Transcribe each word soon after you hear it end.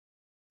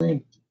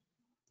me?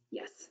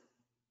 Yes.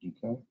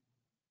 Okay.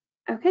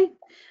 Okay.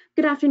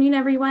 Good afternoon,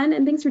 everyone,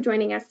 and thanks for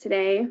joining us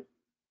today.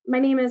 My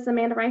name is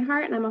Amanda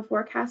Reinhart, and I'm a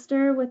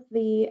forecaster with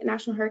the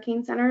National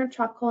Hurricane Center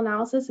Tropical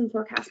Analysis and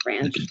Forecast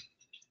Branch.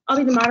 I'll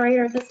be the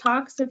moderator of this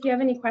talk, so if you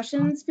have any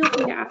questions, feel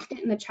free to ask it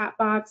in the chat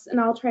box, and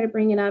I'll try to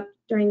bring it up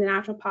during the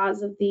natural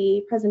pause of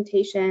the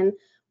presentation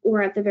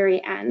or at the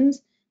very end.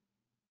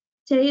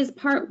 Today is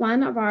part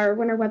one of our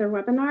winter weather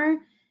webinar,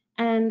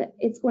 and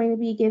it's going to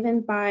be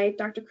given by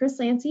Dr. Chris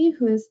Lancey,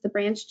 who is the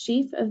branch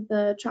chief of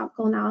the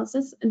Tropical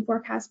Analysis and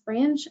Forecast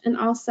Branch, and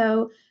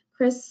also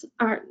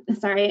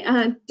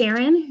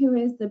Darren, who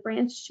is the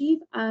branch chief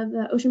of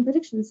the Ocean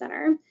Prediction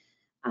Center.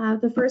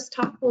 The first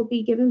talk will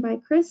be given by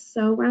Chris,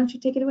 so why don't you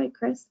take it away,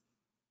 Chris?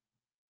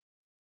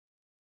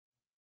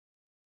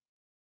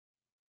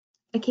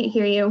 I can't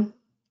hear you.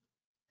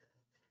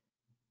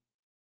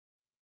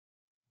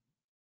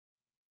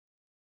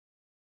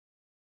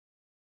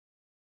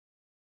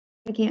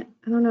 I can't,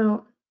 I don't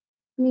know.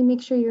 Let me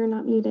make sure you're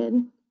not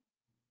muted.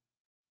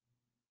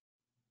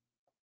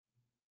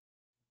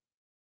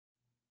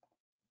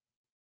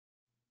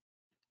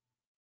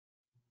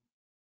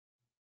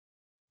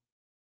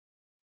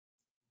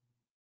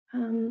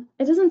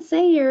 It doesn't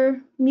say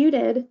you're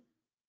muted.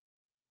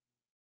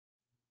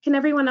 Can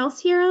everyone else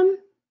hear him?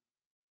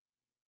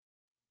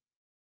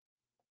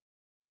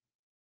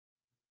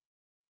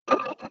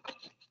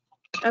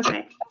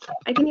 Okay,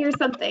 I can hear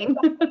something.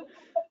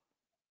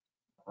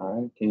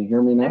 All right, can you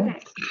hear me now?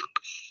 Okay,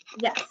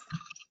 yes.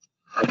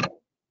 Okay.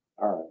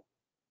 All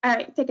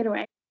right, take it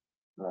away.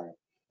 right.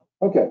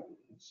 Okay,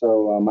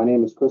 so my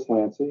name is Chris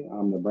Lancey.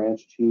 I'm the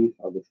branch chief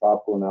of the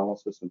Tropical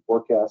Analysis and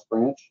Forecast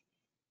Branch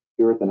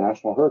here at the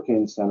National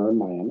Hurricane Center in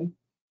Miami.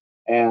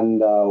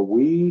 And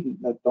we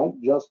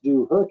don't just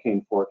do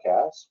hurricane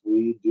forecasts,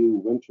 we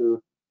do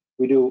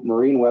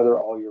marine weather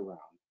all year round,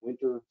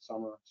 winter,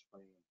 summer,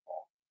 spring, and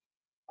fall.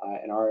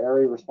 And our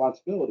area of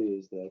responsibility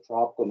is the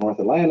tropical North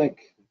Atlantic,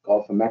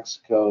 Gulf of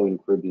Mexico,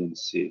 and Caribbean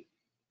Sea.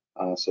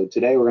 So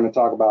today we're going to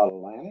talk about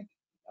Atlantic.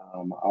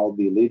 I'll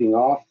be leading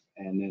off,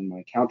 and then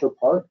my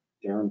counterpart,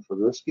 Darren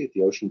Fergursky at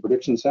the Ocean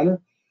Prediction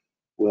Center,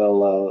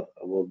 will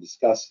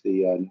discuss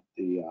the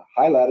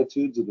high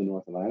latitudes of the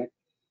North Atlantic.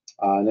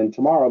 And then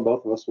tomorrow,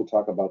 both of us will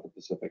talk about the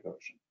Pacific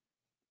Ocean.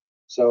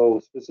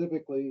 So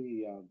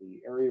specifically,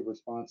 the area of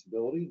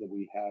responsibility that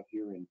we have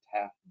here in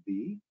TAF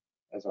B,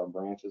 as our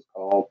branch is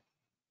called,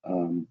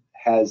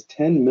 has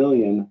 10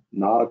 million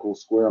nautical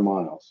square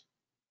miles.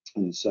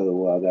 And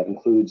so that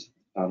includes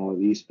not only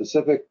the East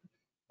Pacific,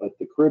 but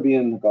the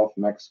Caribbean, the Gulf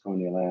of Mexico,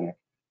 and the Atlantic.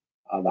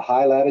 The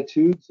high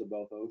latitudes of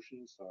both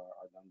oceans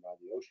are done by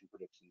the Ocean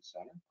Prediction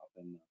Center up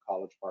in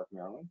College Park,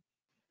 Maryland.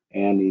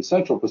 And the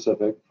Central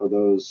Pacific, for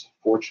those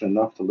fortunate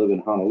enough to live in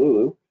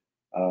Honolulu,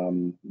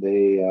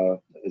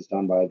 is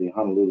done by the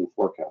Honolulu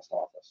Forecast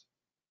Office.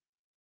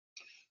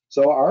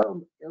 So our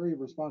area of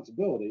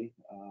responsibility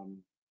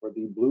for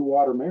the blue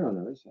water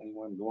mariners,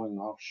 anyone going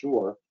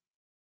offshore,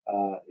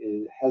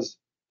 has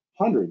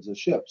hundreds of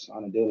ships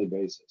on a daily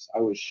basis.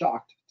 I was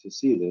shocked to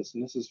see this,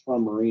 and this is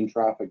from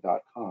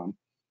marinetraffic.com.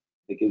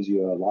 It gives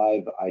you a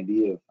live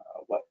idea of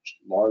what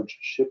large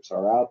ships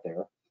are out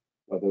there,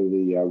 whether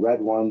the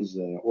red ones,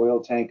 the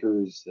oil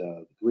tankers,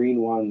 the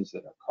green ones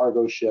that are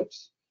cargo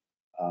ships,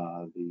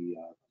 the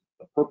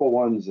purple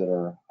ones that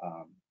are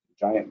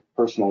giant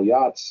personal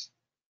yachts,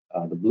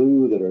 the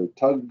blue that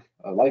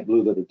are light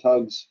blue that are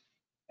tugs,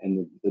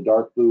 and the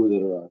dark blue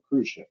that are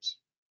cruise ships.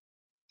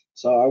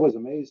 So I was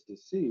amazed to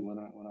see when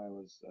I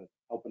was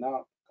helping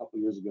out a couple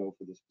years ago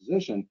for this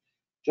position,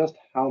 just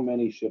how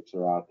many ships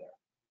are out there.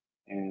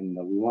 And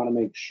we want to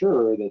make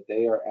sure that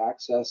they are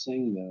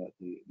accessing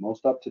the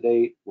most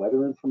up-to-date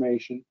weather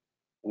information,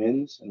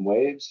 winds and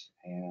waves,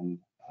 and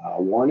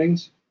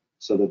warnings,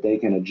 so that they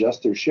can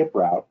adjust their ship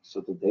route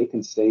so that they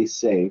can stay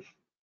safe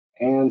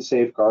and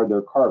safeguard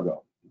their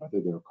cargo,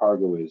 whether their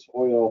cargo is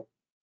oil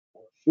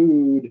or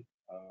food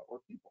or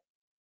people.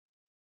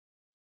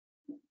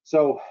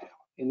 So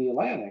in the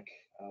Atlantic,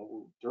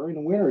 during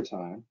the winter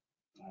time,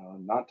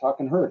 not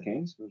talking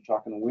hurricanes, we're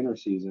talking the winter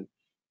season,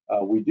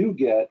 we do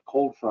get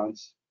cold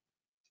fronts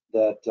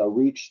that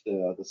reach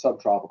the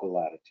subtropical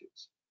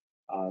latitudes.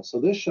 So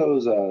this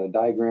shows a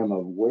diagram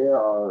of where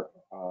our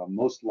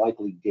most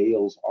likely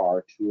gales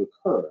are to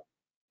occur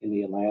in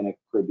the Atlantic,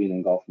 Caribbean,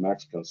 and Gulf of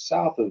Mexico,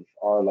 south of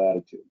our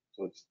latitude.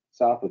 So it's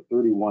south of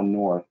 31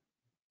 north.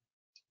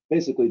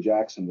 Basically,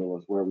 Jacksonville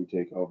is where we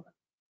take over.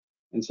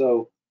 And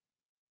so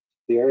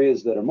the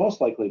areas that are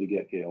most likely to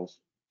get gales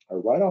are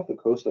right off the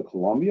coast of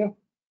Colombia,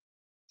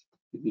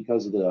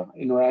 because of the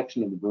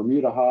interaction of the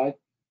Bermuda High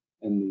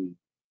and the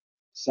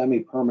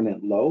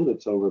semi-permanent low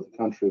that's over the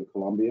country of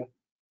Colombia.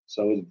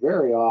 So it's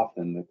very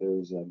often that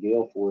there's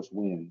gale force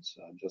winds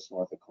just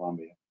north of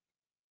Colombia.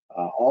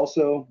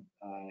 Also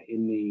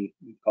in the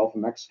Gulf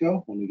of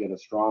Mexico, when we get a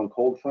strong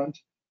cold front,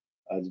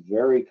 it's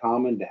very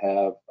common to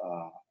have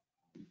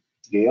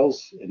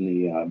gales in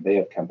the Bay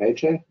of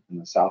Campeche in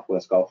the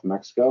southwest Gulf of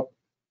Mexico.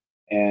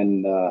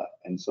 And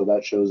so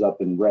that shows up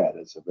in red.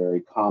 It's a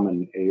very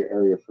common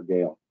area for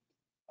gale.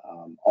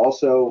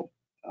 Also,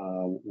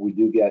 We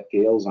do get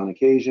gales on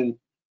occasion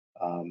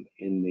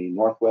in the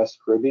Northwest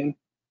Caribbean,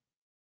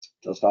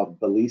 just off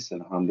Belize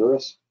and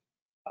Honduras.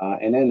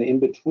 And then in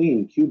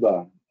between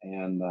Cuba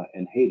and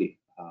Haiti,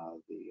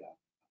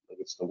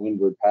 it's the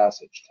Windward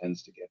Passage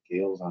tends to get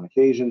gales on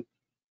occasion,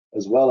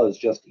 as well as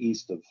just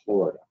east of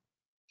Florida.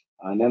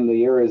 And then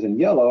the areas in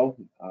yellow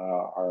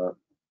are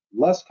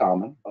less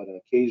common, but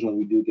occasionally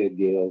we do get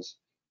gales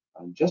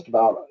on just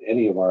about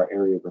any of our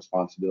area of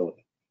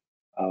responsibility.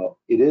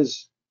 It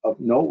is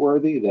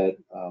noteworthy that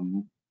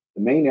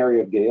the main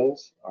area of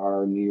gales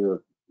are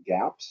near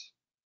gaps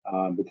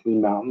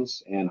between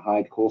mountains and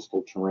high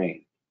coastal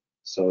terrain.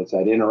 So it's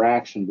that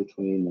interaction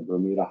between the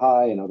Bermuda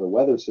High and other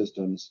weather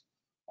systems,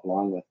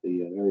 along with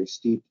the very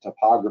steep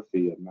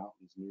topography of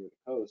mountains near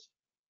the coast,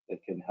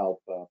 that can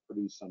help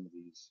produce some of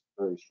these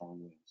very strong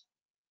winds.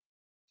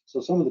 So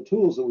some of the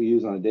tools that we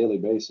use on a daily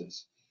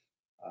basis,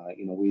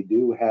 we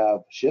do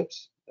have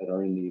ships that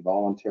are in the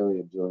voluntary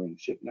observing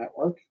ship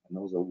network, and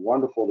those are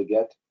wonderful to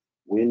get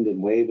wind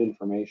and wave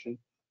information.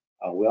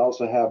 We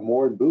also have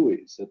moored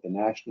buoys that the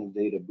National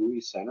Data Buoy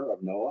Center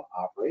of NOAA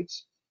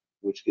operates,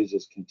 which gives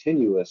us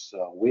continuous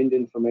wind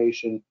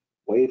information,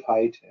 wave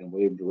height and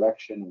wave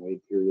direction,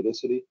 wave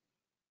periodicity.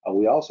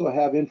 We also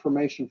have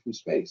information from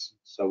space.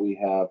 So we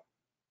have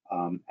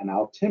an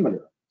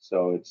altimeter.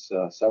 So it's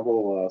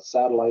several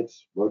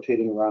satellites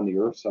rotating around the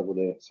Earth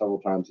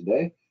several times a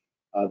day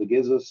that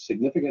gives us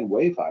significant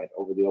wave height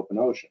over the open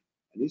ocean.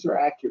 And these are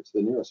accurate to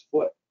the nearest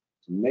foot.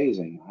 It's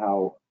amazing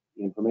how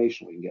the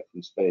information we can get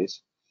from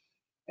space.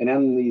 And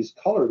then these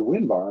colored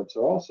wind barbs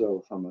are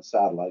also from a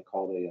satellite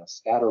called a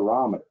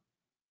scatterometer.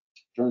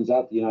 Turns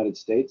out the United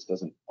States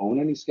doesn't own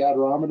any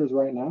scatterometers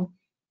right now,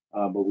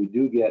 but we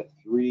do get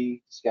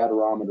 3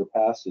 scatterometer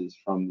passes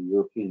from the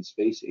European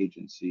Space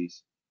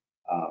Agencies.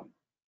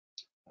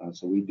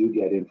 So we do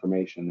get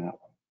information that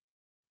way.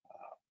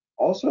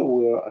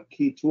 Also, a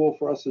key tool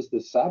for us is the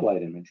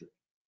satellite imagery.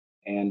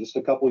 And just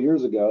a couple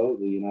years ago,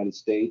 the United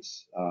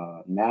States,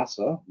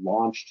 NASA,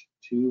 launched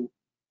 2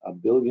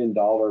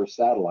 billion-dollar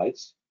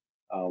satellites.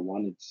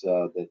 One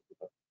that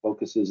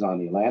focuses on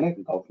the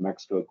Atlantic, Gulf of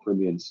Mexico,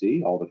 Caribbean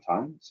Sea all the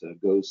time. It's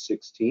GOES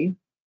 16.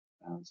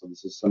 So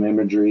this is some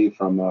imagery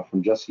from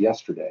just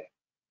yesterday.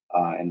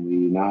 And we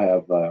now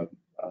have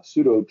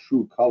pseudo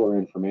true color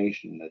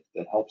information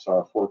that helps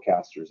our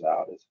forecasters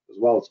out, as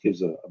well as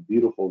gives a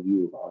beautiful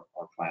view of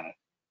our planet.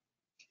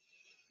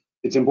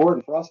 It's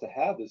important for us to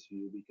have this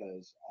view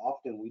because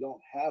often we don't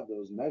have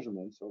those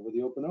measurements over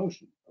the open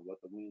ocean of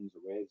what the winds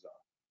or waves are.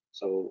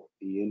 So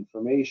the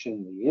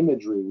information, the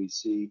imagery we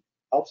see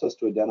helps us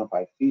to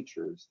identify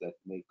features that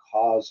may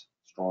cause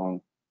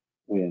strong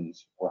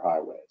winds or high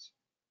waves.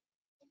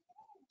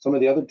 Some of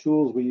the other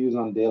tools we use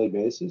on a daily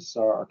basis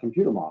are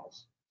computer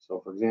models. So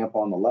for example,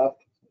 on the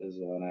left is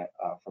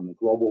from the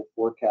Global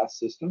Forecast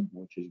System,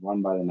 which is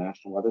run by the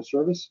National Weather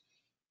Service.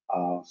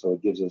 So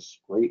it gives us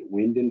great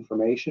wind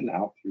information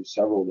out through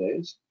several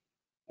days.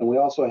 And we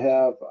also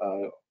have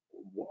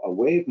a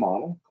wave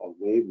model called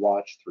Wave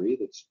Watch 3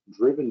 that's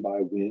driven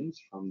by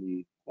winds from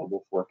the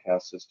Global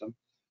Forecast System.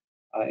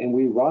 And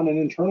we run an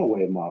internal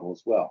wave model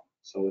as well.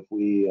 So if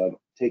we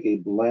take a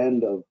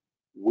blend of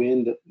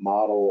wind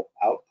model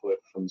output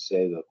from,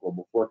 say, the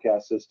Global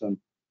Forecast System,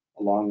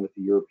 along with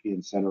the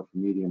European Center for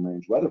Medium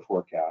Range Weather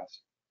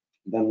Forecast,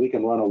 then we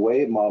can run a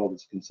wave model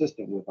that's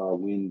consistent with our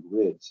wind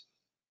grids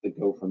that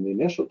go from the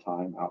initial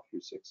time out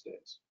through 6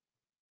 days.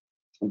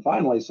 And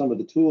finally, some of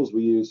the tools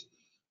we use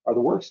are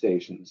the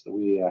workstations that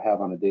we have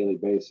on a daily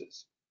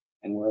basis.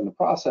 And we're in the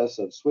process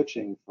of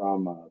switching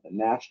from the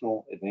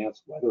National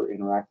Advanced Weather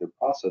Interactive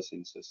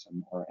Processing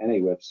System, or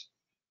NAWIPS,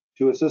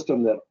 to a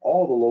system that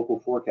all the local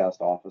forecast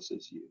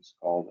offices use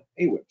called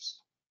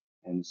AWIPS.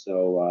 And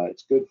so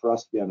it's good for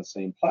us to be on the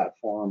same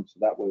platform, so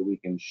that way we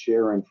can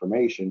share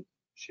information,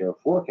 share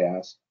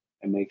forecasts,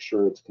 and make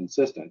sure it's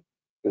consistent.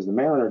 Because the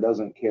mariner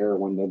doesn't care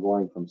when they're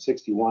going from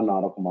 61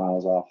 nautical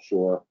miles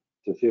offshore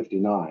to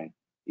 59,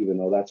 even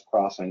though that's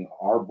crossing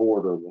our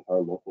border with our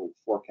local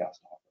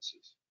forecast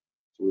offices.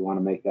 So we want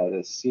to make that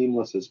as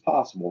seamless as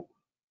possible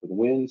for the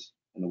winds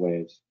and the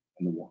waves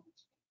and the warmth.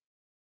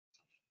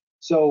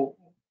 So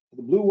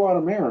the blue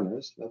water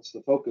mariners, that's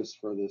the focus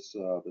for this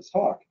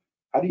talk.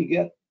 How do you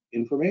get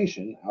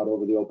information out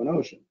over the open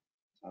ocean?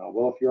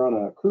 Well, if you're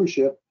on a cruise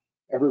ship,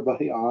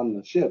 everybody on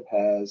the ship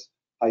has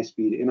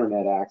high-speed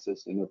internet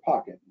access in their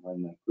pocket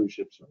when the cruise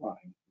ships are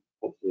running.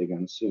 Hopefully,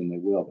 again, soon they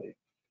will be.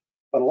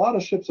 But a lot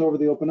of ships over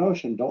the open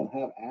ocean don't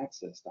have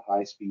access to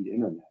high-speed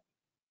internet.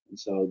 And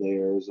so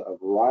there's a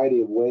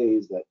variety of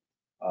ways that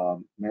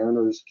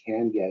mariners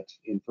can get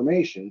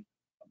information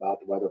about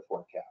the weather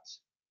forecast.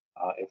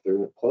 If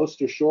they're close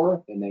to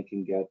shore, then they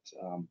can get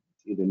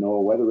either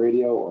NOAA weather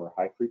radio or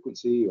high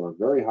frequency or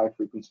very high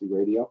frequency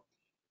radio.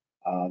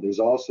 There's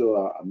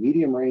also a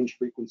medium range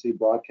frequency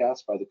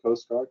broadcast by the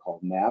Coast Guard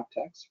called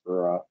NAVTEX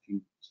for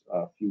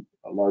a few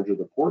larger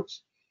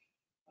reports.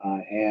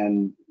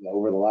 And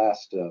over the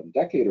last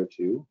decade or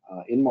two,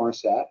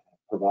 Inmarsat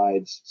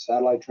provides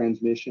satellite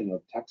transmission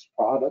of text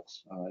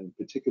products, in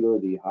particular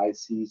the high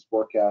seas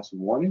forecasts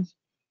and warnings.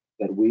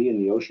 that we in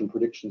the Ocean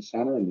Prediction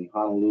Center and the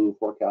Honolulu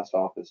Forecast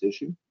Office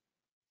issue.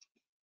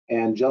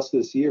 And just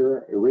this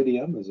year,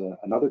 Iridium is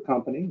another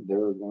company.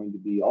 They're going to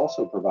be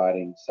also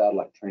providing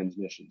satellite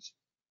transmissions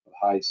of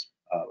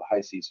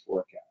high seas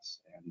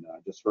forecasts. And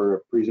just heard a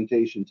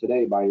presentation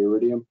today by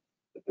Iridium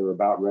that they're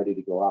about ready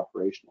to go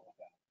operational with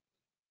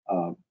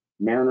that.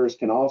 Mariners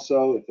can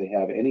also, if they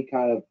have any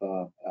kind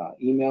of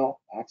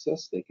email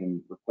access, they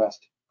can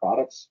request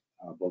products,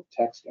 both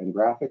text and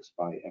graphics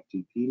by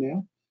FTP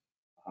mail.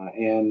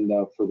 And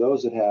for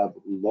those that have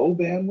low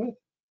bandwidth,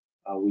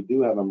 we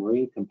do have a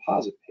marine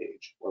composite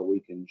page where we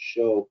can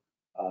show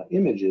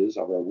images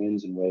of our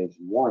winds and waves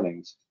and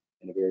warnings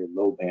in a very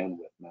low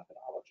bandwidth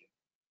methodology.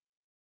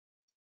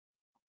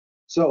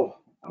 So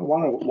I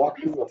want to walk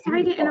through a few.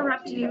 Sorry to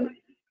interrupt you.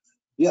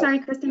 Yes. Sorry,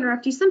 Chris, to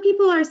interrupt you. Some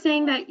people are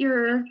saying that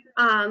your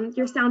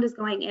sound is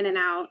going in and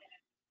out.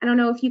 I don't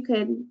know if you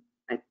could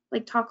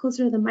like talk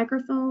closer to the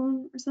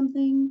microphone or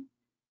something.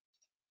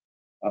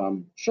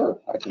 Sure,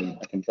 I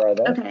can try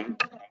that. Okay.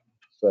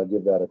 So I'll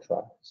give that a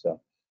try.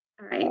 So.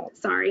 All right.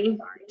 Sorry.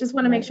 Just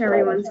want to make sure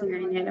everyone's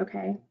hearing it.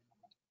 Okay.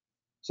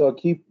 So a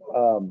key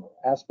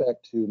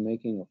aspect to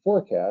making a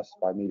forecast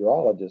by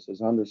meteorologists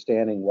is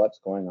understanding what's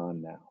going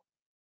on now.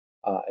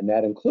 And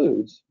that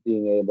includes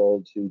being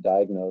able to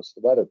diagnose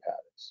the weather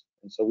patterns.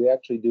 And so we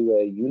actually do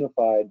a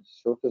unified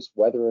surface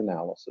weather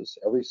analysis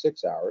every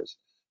 6 hours.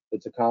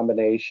 It's a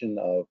combination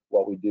of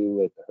what we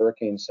do at the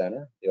Hurricane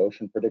Center, the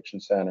Ocean Prediction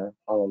Center,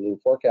 Honolulu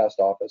Forecast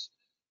Office,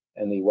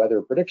 and the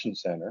Weather Prediction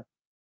Center.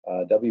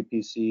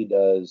 WPC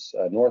does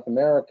North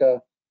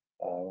America,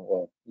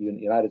 well,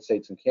 United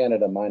States and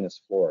Canada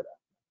minus Florida.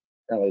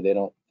 Apparently they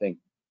don't think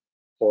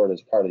Florida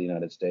is part of the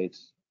United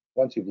States.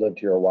 Once you've lived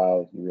here a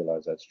while, you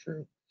realize that's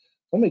true.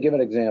 Let me give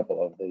an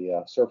example of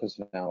the surface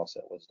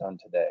analysis that was done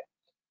today.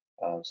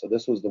 So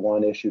this was the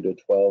one issued at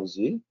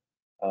 12Z.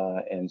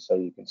 And so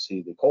you can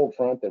see the cold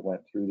front that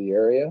went through the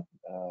area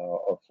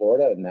of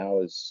Florida and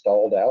now is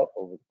stalled out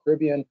over the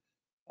Caribbean.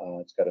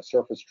 It's got a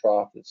surface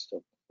trough that's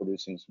still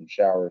producing some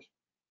showers.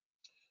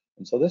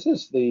 And so this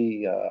is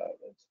the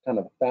it's kind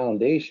of a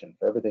foundation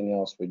for everything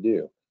else we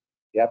do.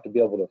 You have to be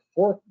able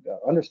to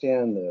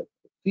understand the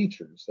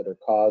features that are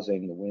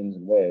causing the winds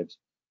and waves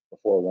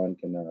before one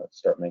can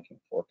start making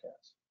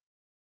forecasts.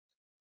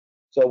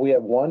 So we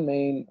have one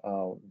main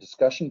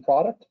discussion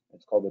product.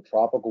 It's called the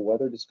Tropical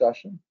Weather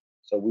Discussion.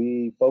 So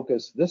we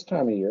focus this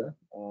time of year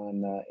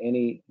on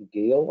any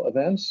gale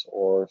events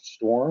or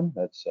storm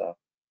that's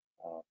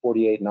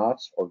 48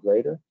 knots or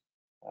greater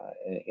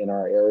in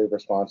our area of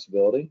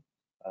responsibility.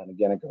 And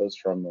again, it goes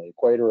from the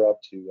equator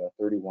up to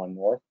 31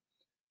 north.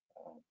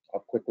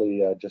 I'll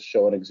quickly just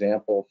show an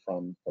example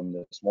from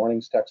this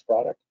morning's text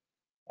product.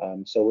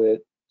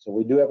 So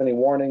we do have any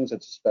warnings,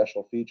 it's a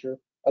special feature.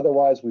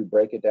 Otherwise, we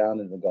break it down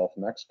into the Gulf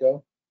of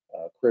Mexico,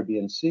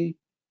 Caribbean Sea,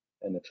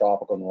 and the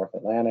tropical North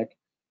Atlantic.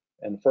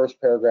 And the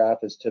first paragraph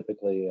is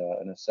typically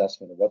an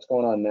assessment of what's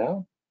going on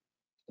now.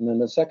 And then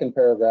the second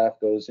paragraph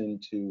goes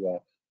into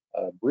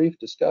a brief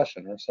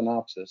discussion or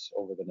synopsis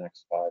over the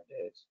next 5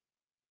 days.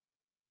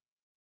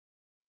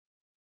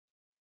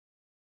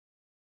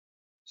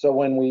 So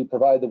when we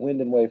provide the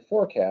wind and wave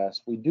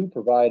forecast, we do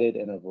provide it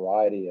in a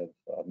variety of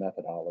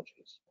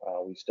methodologies.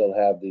 We still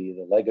have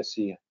the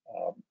legacy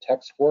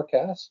text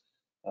forecast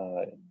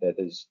that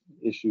is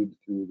issued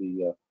through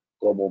the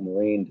Global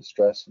Marine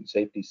Distress and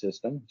Safety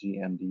System,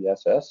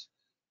 GMDSS,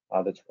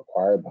 that's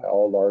required by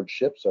all large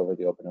ships over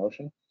the open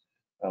ocean.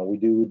 We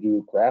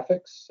do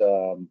graphics,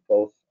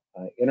 both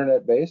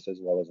internet-based as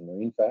well as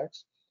marine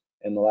facts.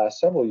 In the last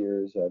several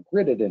years,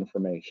 gridded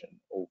information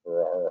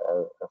over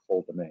our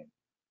full domain.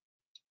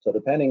 So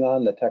depending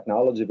on the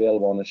technology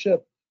available on the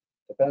ship,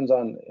 depends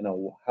on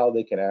how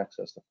they can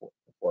access the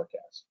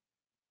forecast.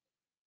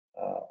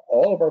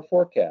 All of our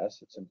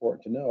forecasts, it's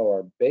important to know,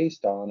 are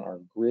based on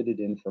our gridded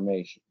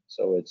information.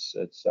 So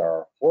it's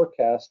our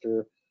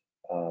forecaster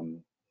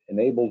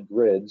enabled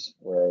grids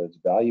where it's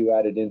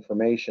value-added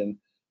information,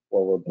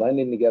 where we're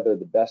blending together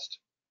the best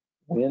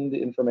wind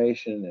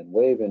information and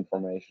wave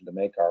information to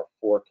make our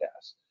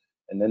forecast.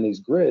 And then these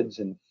grids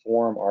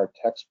inform our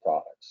text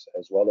products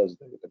as well as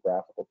the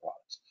graphical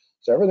products.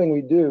 So everything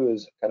we do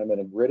is kind of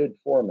in a gridded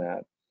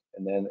format,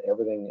 and then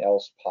everything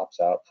else pops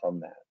out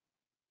from that.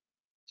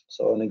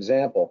 So an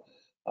example,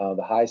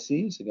 the high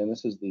seas, again,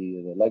 this is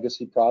the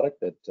legacy product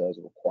that is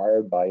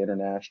required by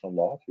international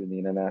law through the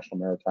International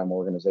Maritime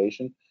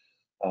Organization.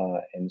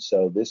 And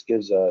so this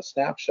gives a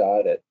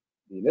snapshot at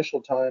the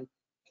initial time,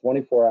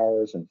 24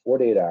 hours and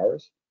 48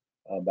 hours,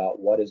 about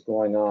what is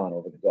going on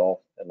over the Gulf,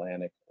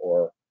 Atlantic,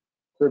 or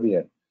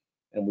Caribbean.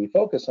 And we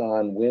focus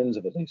on winds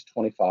of at least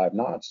 25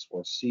 knots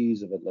or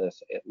seas of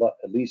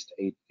at least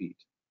 8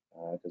 feet,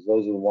 because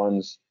those are the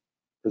ones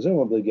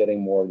presumably getting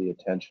more of the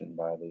attention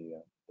by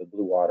the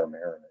blue water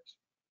mariners.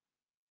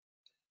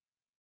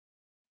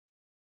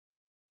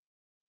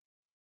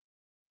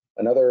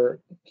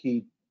 Another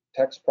key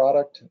text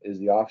product is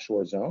the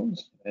offshore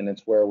zones, and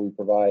it's where we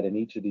provide in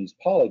each of these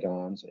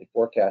polygons a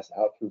forecast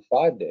out through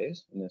 5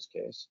 days, in this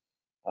case,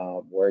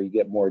 where you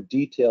get more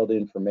detailed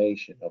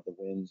information of the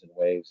winds and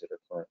waves that are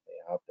currently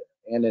out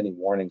there and any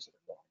warnings that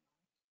are going on.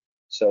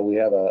 So we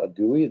have a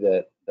GUI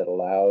that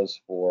allows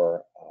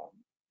for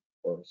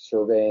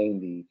surveying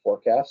the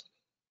forecast.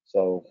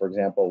 So, for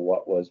example,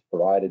 what was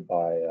provided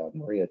by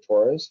Maria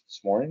Torres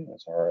this morning,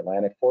 that's our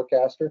Atlantic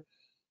forecaster.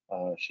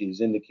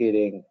 She's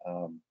indicating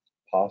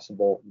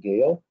possible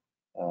gale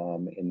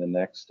in the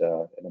next,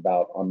 in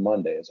about on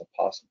Monday as a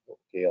possible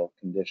gale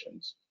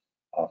conditions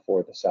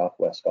for the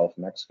southwest Gulf of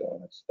Mexico.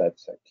 And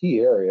that's a key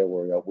area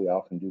where we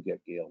often do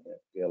get gale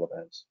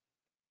events.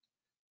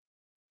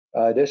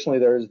 Additionally,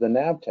 there's the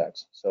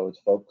NAVTEX. So it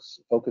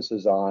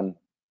focuses on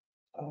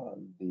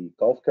the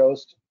Gulf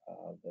Coast,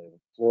 the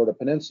Florida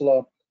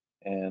Peninsula,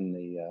 and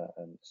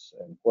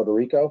Puerto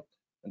Rico.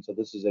 And so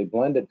this is a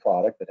blended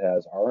product that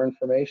has our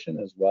information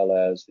as well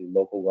as the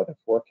local weather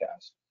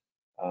forecast.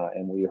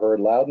 And we heard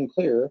loud and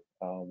clear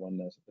when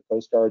the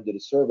Coast Guard did a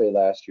survey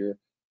last year,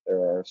 there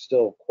are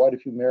still quite a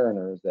few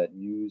mariners that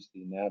use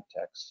the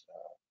NAVTEX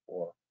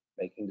for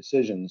making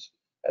decisions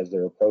as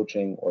they're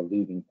approaching or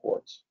leaving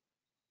ports.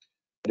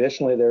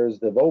 Additionally, there's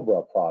the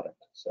VOBRA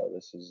product. So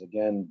this is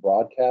again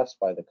broadcast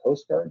by the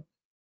Coast Guard.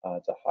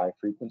 It's a high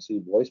frequency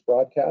voice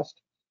broadcast.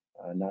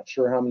 Not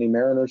sure how many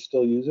mariners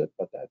still use it,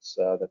 but that's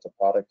a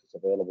product that's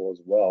available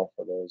as well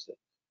for those that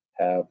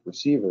have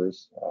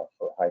receivers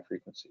for high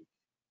frequency.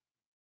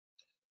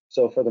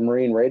 So for the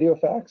marine radio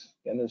fax,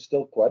 again, there's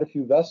still quite a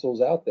few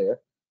vessels out there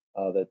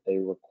that they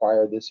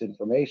require this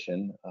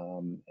information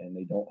and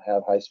they don't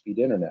have high-speed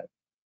internet.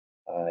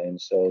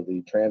 And so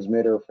the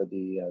transmitter for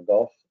the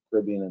Gulf,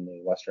 Caribbean, and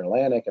the Western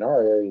Atlantic in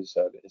our area is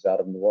out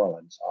of New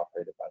Orleans,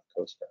 operated by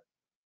the Coast Guard.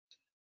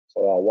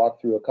 So I'll walk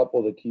through a couple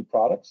of the key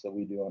products that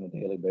we do on a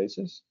daily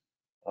basis.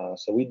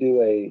 So we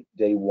do a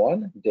day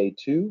 1, day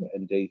 2,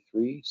 and day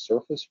 3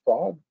 surface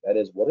prog. That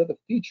is, what are the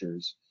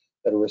features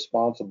that are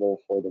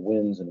responsible for the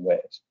winds and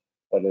waves,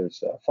 whether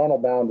it's frontal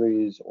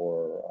boundaries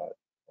or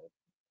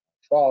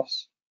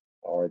troughs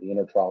or the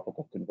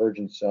intertropical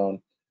convergence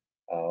zone.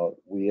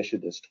 We issue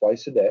this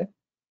twice a day.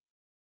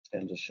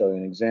 And just show you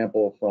an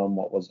example from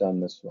what was done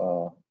this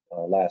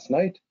last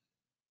night.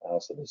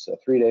 So this is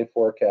a 3-day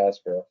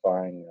forecast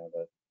verifying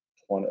the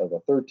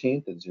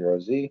 13th at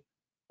 0Z,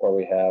 where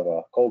we have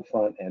a cold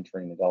front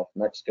entering the Gulf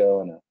of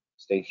Mexico and a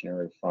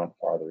stationary front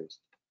farther east.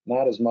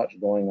 Not as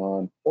much going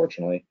on,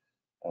 fortunately,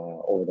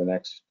 over the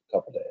next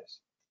couple days.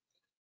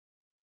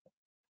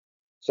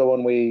 So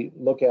when we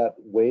look at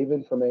wave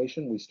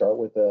information, we start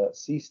with a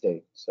sea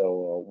state.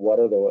 So what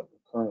are the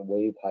current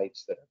wave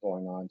heights that are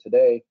going on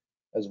today,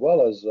 as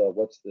well as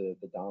what's the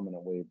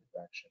dominant wave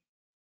direction.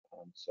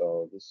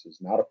 So this is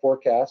not a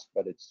forecast,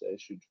 but it's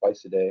issued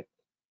twice a day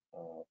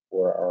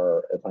for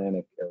our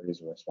Atlantic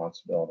areas of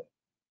responsibility.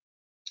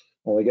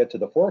 When we get to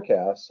the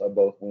forecasts of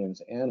both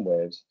winds and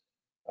waves,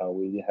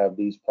 we have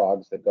these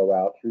progs that go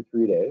out through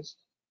 3 days,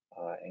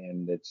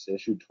 and it's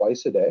issued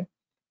twice a day.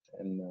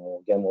 And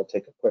again, we'll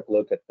take a quick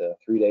look at the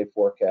 3-day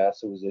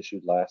forecast that was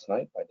issued last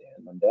night by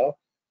Dan Mundell.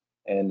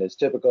 And as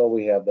typical,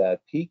 we have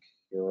that peak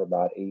here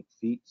about 8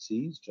 feet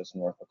seas just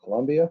north of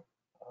Columbia.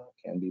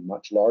 Can be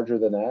much larger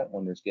than that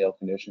when there's gale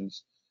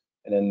conditions.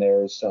 And then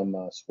there's some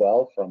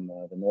swell from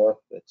the north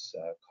that's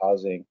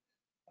causing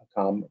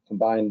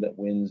combined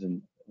winds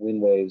and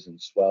wind waves and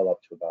swell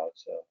up to about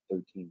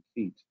 13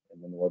 feet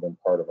in the northern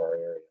part of our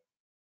area.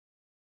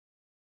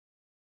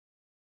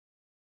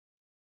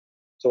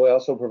 So we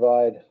also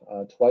provide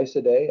twice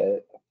a day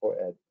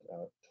at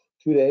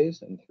 2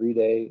 days and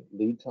 3-day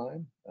lead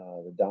time,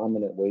 the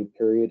dominant wave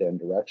period and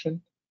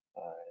direction.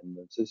 And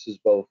this is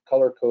both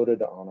color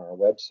coded on our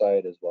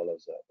website as well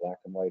as a black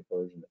and white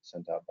version that's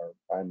sent out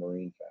by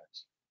Marine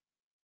Fax.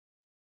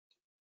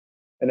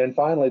 And then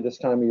finally, this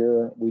time of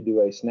year, we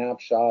do a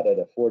snapshot at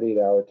a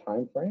 48-hour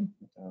time frame,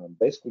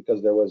 basically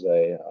because there was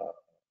a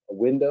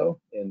window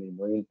in the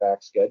Marine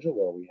Fax schedule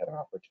where we had an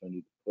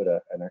opportunity to put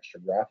an extra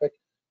graphic.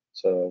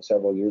 So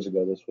several years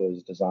ago, this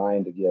was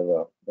designed to give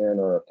a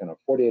mariner a kind of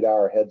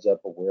 48-hour heads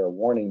up of where a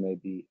warning may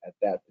be at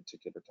that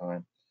particular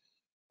time.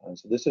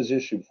 So this is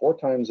issued 4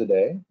 times a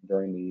day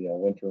during the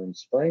winter and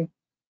spring,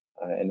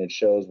 and it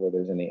shows where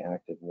there's any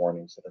active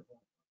warnings that are going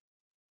on.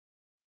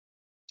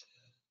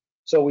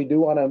 So we do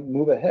want to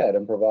move ahead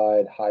and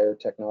provide higher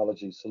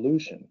technology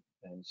solution.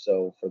 And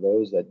so for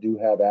those that do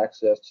have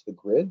access to the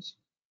grids,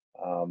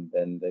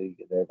 then they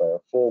have a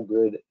full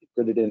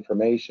gridded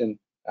information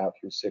out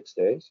through 6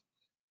 days.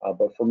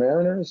 But for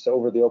mariners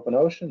over the open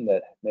ocean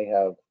that may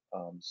have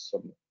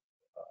some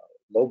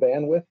low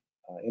bandwidth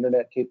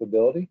internet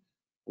capability,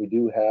 we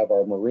do have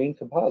our marine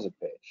composite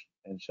page.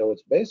 And so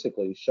it's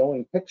basically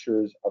showing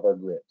pictures of our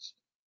grids.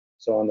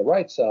 So on the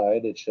right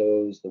side, it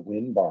shows the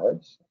wind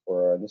barbs,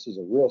 and this is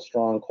a real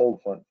strong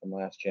cold front from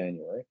last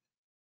January.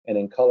 And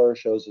in color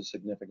shows a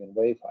significant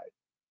wave height.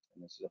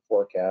 And this is a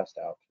forecast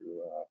out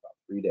through about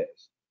 3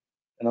 days.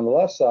 And on the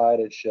left side,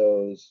 it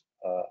shows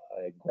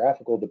a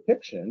graphical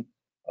depiction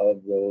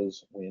of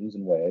those winds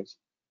and waves,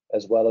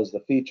 as well as the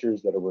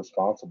features that are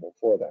responsible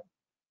for them.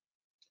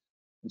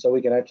 And so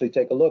we can actually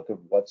take a look at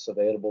what's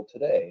available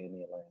today in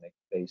the Atlantic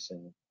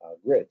Basin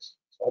grids.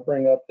 So I'll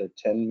bring up the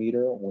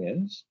 10-meter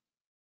winds.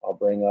 I'll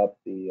bring up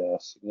the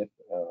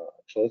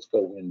actually, let's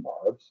go wind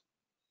barbs.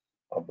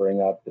 I'll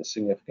bring up the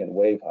significant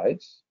wave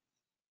heights,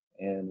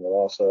 and we'll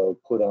also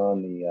put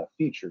on the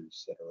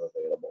features that are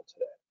available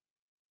today.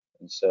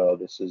 And so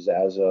this is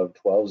as of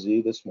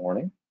 12Z this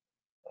morning,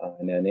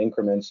 and then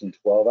increments in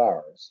 12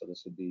 hours. So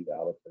this would be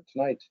valid for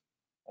tonight,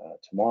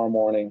 tomorrow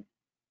morning,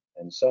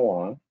 and so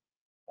on.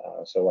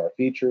 So our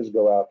features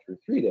go out through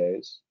 3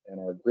 days, and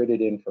our gridded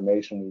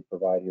information we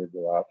provide here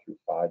go out through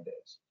 5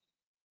 days.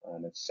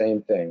 And it's the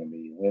same thing.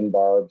 The wind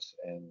barbs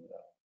and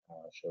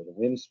show the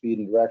wind speed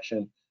and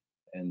direction,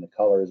 and the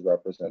colors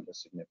represent the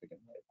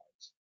significant wave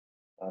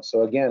heights.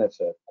 So again,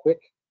 it's a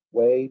quick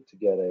way to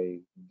get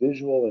a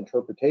visual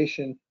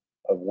interpretation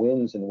of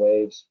winds and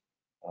waves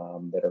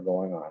that are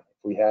going on.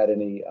 If we had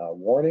any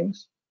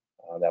warnings,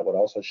 that would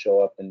also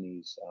show up in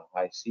these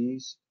high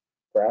seas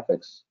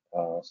graphics.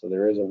 So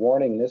there is a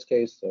warning. In this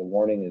case, the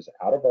warning is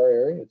out of our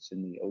area. It's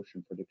in the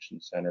Ocean Prediction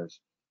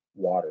Center's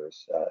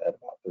waters at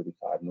about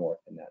 35 north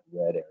in that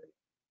red area.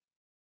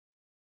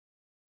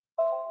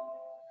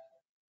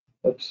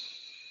 Oops.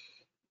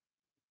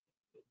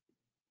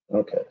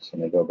 Okay, so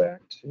let me go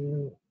back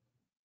to,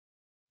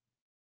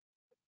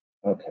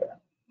 okay.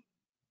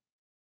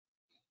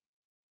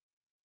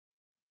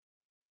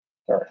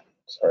 All right,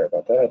 sorry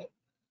about that.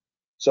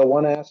 So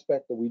one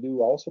aspect that we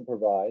do also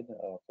provide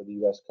for the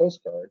U.S.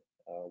 Coast Guard,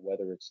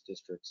 whether it's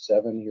District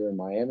 7 here in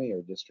Miami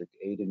or District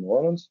 8 in New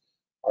Orleans,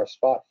 are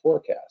spot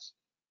forecasts.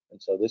 And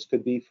so this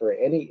could be for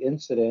any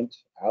incident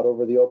out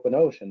over the open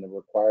ocean that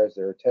requires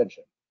their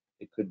attention.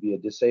 It could be a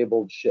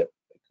disabled ship.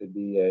 It could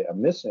be a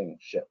missing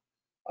ship.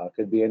 It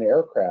could be an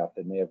aircraft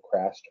that may have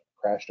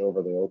crashed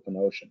over the open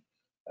ocean.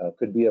 It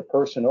could be a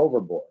person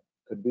overboard.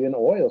 It could be an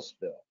oil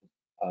spill.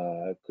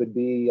 It could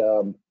be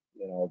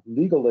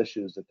legal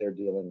issues that they're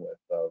dealing with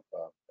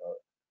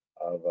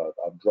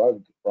of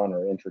drug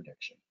runner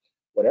interdiction.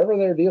 Whatever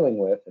they're dealing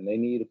with, and they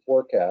need a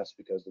forecast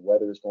because the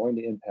weather is going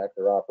to impact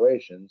their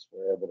operations,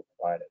 we're able to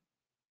provide it.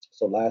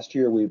 So last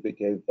year we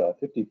gave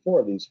 54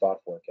 of these spot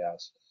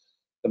forecasts.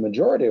 The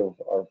majority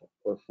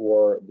were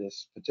for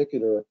this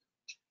particular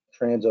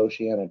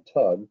transoceanic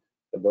tug,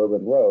 the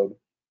Bourbon Road,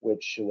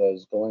 which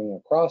was going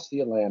across the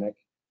Atlantic,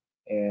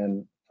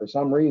 and for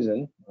some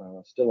reason,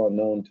 still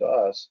unknown to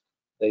us,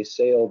 they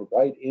sailed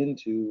right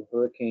into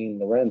Hurricane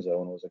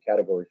Lorenzo, and it was a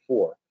Category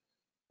 4.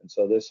 And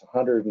so this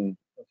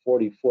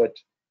 140-foot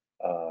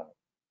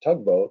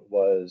tugboat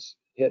was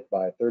hit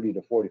by 30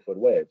 to 40-foot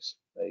waves.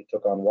 They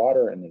took on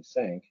water and they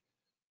sank.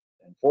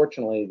 And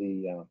fortunately,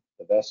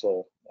 the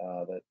vessel,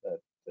 that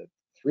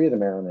 3 of the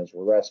mariners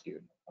were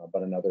rescued,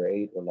 but another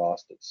 8 were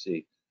lost at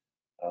sea.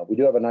 We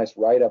do have a nice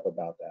write-up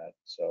about that,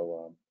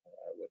 so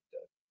I would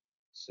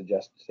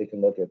suggest taking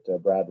a look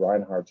at Brad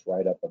Reinhardt's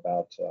write-up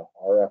about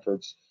our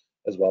efforts,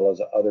 as well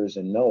as others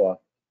in NOAA,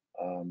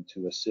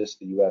 to assist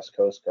the U.S.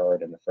 Coast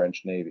Guard and the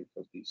French Navy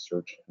with these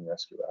search and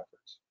rescue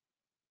efforts.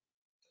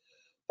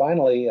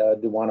 Finally, I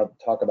do want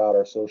to talk about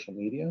our social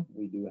media.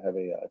 We do have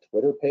a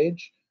Twitter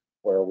page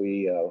where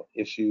we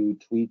issue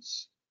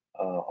tweets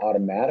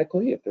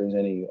automatically if there's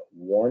any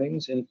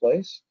warnings in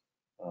place.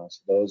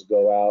 So those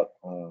go out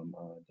on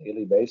a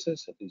daily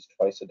basis, at least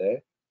twice a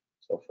day.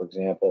 So for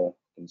example,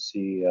 you can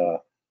see a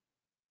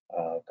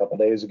couple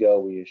days ago,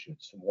 we issued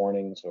some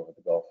warnings over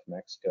the Gulf of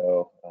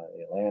Mexico,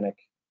 the Atlantic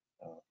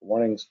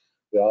warnings.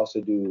 We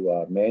also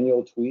do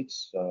manual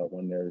tweets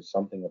when there's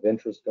something of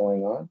interest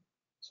going on.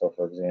 So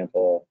for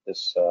example,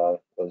 this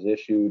was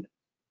issued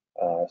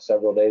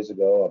several days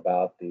ago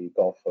about the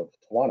Gulf of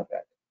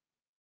Tehuantepec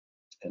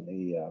and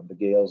the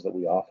gales that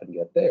we often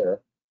get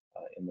there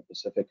in the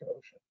Pacific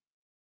Ocean.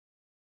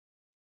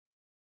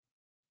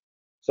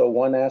 So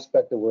one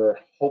aspect that we're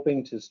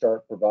hoping to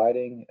start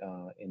providing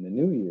in the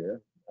new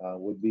year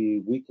would be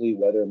weekly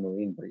weather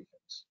marine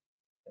briefings.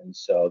 And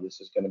so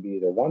this is going to be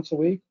either once a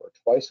week or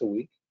twice a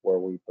week, where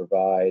we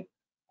provide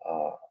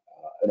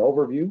an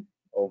overview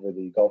over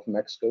the Gulf of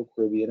Mexico,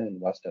 Caribbean,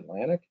 and West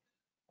Atlantic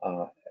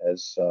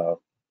as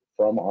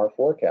from our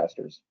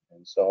forecasters.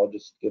 And so I'll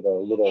just give a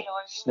little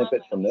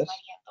snippet from this.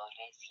 Maria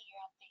Torres here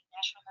at the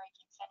National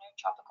Hurricane Center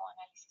Tropical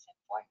Analysis and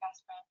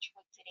Forecast Branch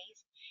with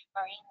today's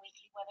Marine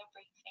Weekly Weather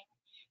Briefing,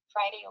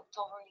 Friday,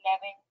 October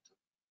 11th.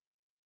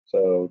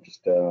 So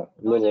just a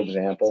little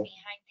example.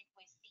 Behind it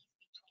with seas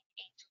between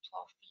 8 to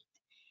 12 feet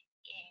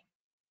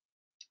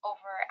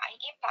over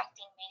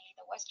impacting mainly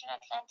the Western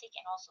Atlantic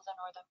and also the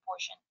northern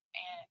portion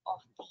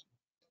of the.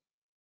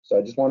 So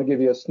I just want to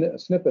give you a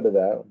snippet of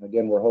that.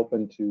 Again, we're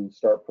hoping to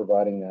start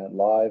providing that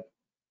live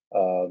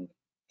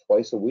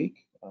twice a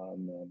week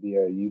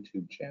via a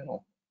YouTube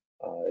channel.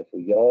 If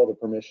we get all the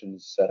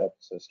permissions set up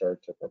to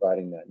start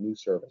providing that new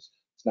service.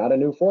 It's not a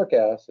new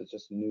forecast, it's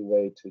just a new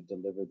way to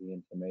deliver the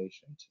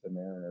information to the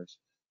mariners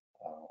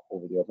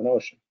over the open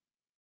ocean.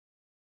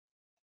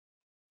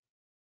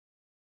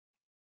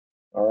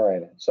 All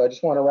right, so I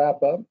just want to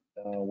wrap up.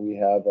 We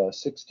have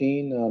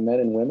 16 men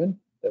and women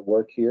that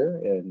work here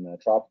in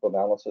Tropical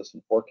Analysis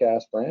and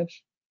Forecast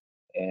Branch.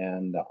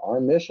 And our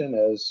mission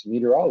as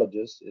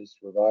meteorologists is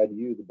to provide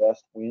you the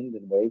best wind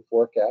and wave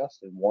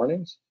forecast and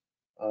warnings,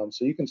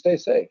 so you can stay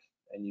safe.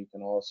 And you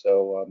can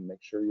also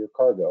make sure your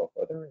cargo,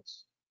 whether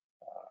it's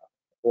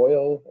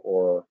oil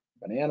or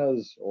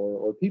bananas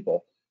or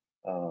people,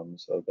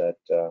 so that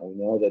we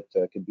know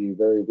that can be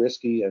very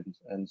risky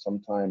and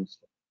sometimes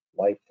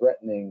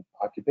life-threatening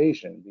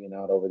occupation being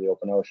out over the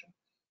open ocean.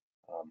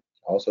 I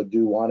also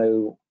do want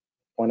to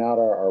point out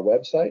our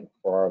website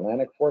for our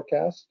Atlantic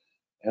forecast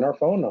and our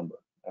phone number.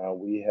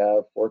 We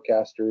have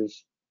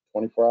forecasters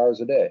 24 hours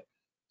a day.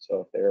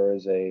 So if there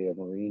is a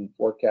marine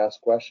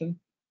forecast question,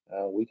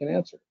 we can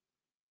answer.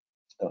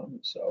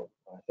 So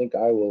I think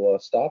I will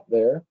stop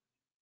there.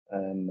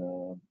 And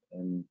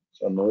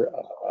so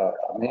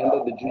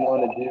Amanda, did you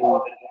want to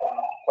do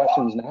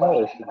questions now,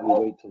 or should we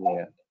wait till the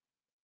end?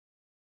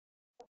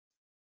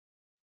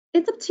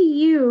 It's up to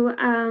you.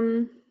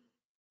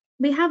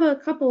 We have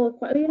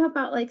we have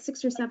about like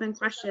 6 or 7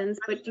 questions,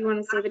 but do you want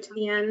to save it to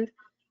the end?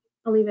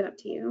 I'll leave it up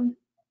to you.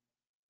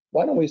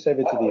 Why don't we save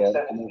it to the end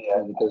to make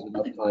sure that there's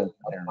enough time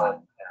for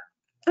Darren?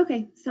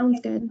 Okay, sounds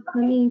good.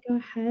 Let me go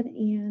ahead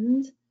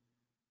and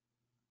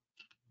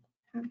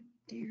have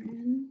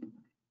Darren.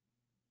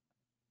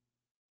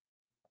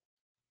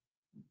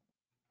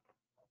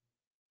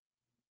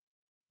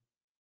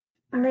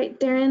 All right,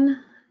 Darren,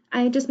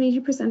 I just made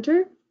you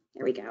presenter.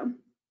 There we go.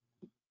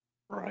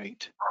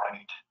 Right.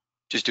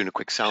 Just doing a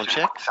quick sound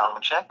check.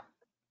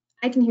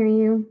 I can hear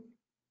you.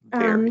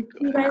 Very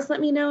good. You guys let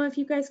me know if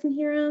you guys can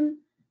hear him.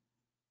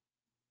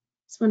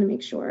 Just want to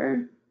make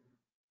sure.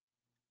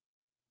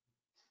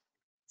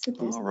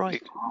 All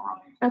right.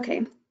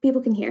 Okay,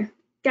 people can hear.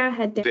 Go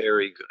ahead, Darren.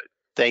 Very good.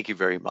 Thank you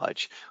very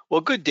much.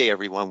 Well, good day,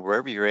 everyone,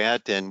 wherever you're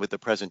at. And with the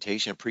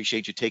presentation,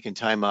 appreciate you taking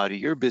time out of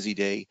your busy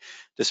day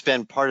to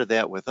spend part of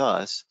that with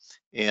us.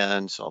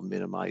 And so I'll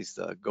minimize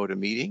the go to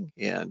meeting,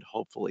 and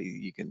hopefully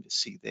you can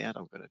see that.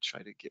 I'm going to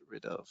try to get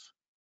rid of.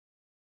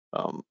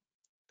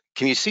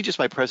 Can you see just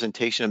my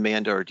presentation,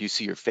 Amanda, or do you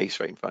see your face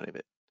right in front of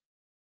it?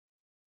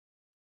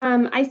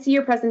 I see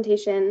your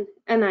presentation,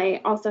 and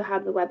I also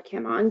have the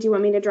webcam on. Do you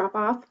want me to drop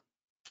off?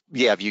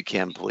 Yeah, if you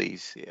can,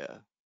 please. Yeah,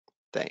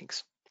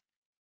 thanks.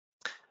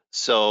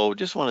 So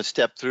just want to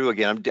step through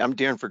again. I'm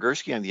Darren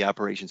Fergursky. I'm the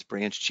operations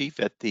branch chief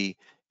at the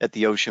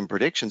Ocean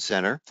Prediction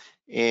Center,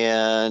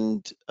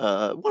 and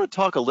I want to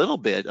talk a little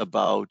bit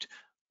about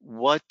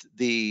what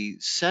the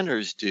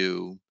centers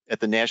do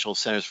at the National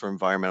Centers for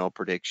Environmental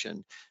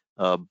Prediction.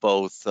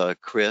 Both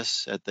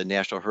Chris at the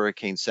National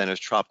Hurricane Center's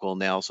Tropical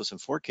Analysis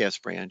and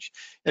Forecast Branch,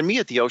 and me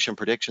at the Ocean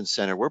Prediction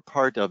Center. We're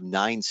part of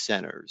 9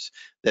 centers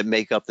that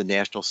make up the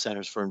National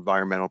Centers for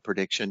Environmental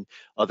Prediction.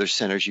 Other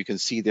centers you can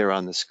see there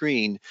on the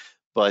screen.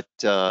 But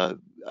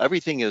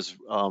everything is,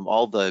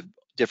 all the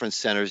different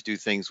centers do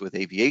things with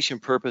aviation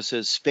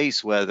purposes,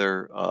 space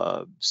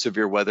weather,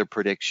 severe weather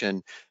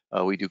prediction.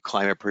 We do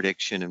climate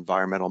prediction,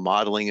 environmental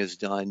modeling is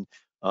done.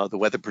 The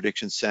Weather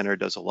Prediction Center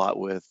does a lot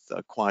with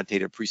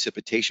quantitative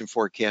precipitation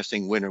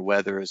forecasting, winter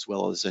weather, as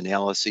well as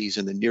analyses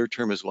in the near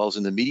term, as well as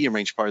in the medium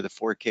range part of the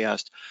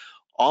forecast.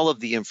 All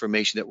of the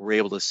information that we're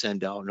able to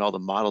send out and all the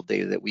model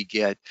data that we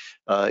get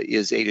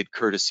is aided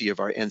courtesy of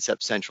our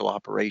NCEP central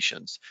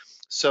operations.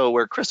 So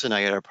where Chris and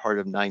I are part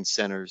of 9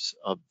 centers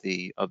of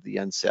the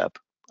NCEP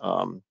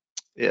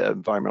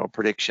environmental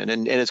prediction.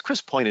 And as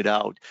Chris pointed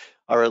out,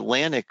 our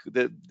Atlantic,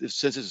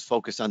 since it's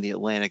focused on the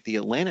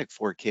Atlantic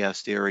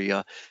forecast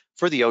area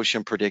for the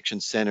Ocean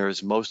Prediction Center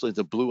is mostly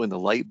the blue and the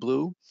light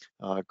blue.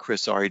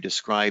 Chris already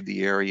described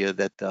the area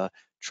that the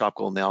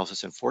Tropical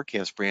Analysis and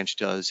Forecast Branch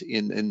does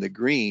in the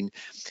green.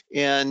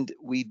 And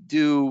we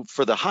do,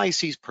 for the high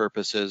seas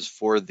purposes,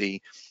 for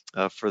the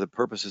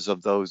purposes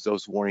of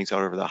those warnings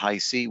out over the high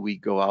sea, we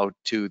go out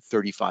to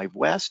 35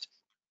 west,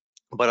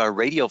 but our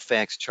radio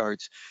fax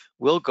charts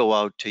will go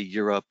out to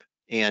Europe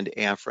and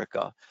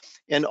Africa.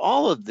 And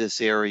all of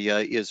this area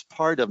is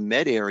part of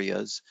med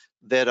areas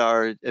that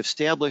are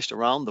established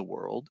around the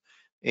world.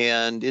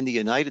 And in the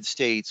United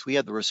States, we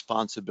have the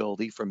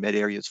responsibility for Med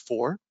Areas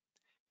 4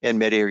 and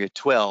Med Area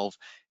 12.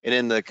 And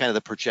in the kind of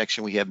the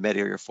projection, we have Med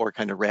Area 4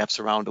 kind of wraps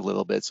around a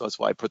little bit. So that's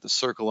why I put the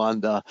circle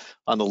on the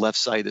left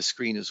side of the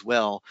screen as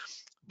well.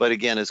 But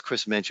again, as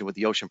Chris mentioned with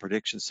the Ocean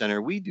Prediction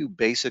Center, we do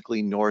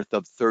basically north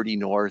of 30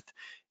 north.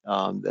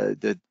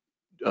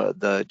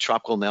 The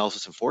Tropical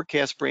Analysis and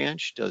Forecast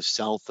Branch does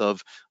south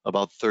of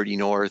about 30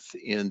 north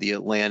in the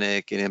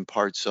Atlantic and in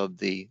parts of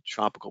the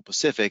Tropical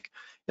Pacific.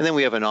 And then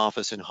we have an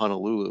office in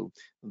Honolulu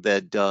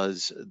that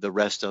does the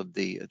rest of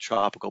the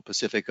Tropical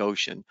Pacific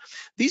Ocean.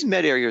 These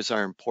med areas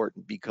are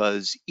important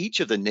because each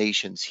of the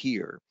nations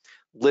here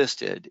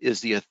listed is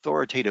the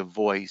authoritative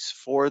voice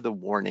for the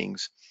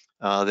warnings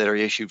that are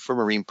issued for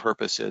marine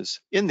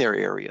purposes in their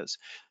areas.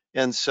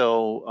 And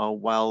so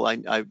while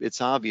it's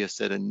obvious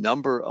that a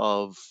number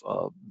of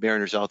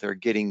mariners out there are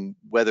getting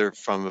weather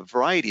from a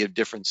variety of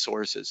different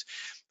sources,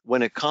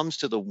 when it comes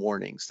to the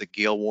warnings, the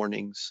gale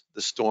warnings,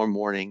 the storm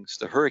warnings,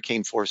 the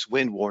hurricane force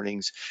wind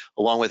warnings,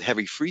 along with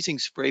heavy freezing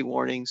spray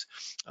warnings,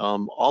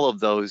 all of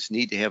those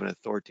need to have an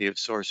authoritative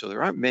source. So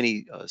there aren't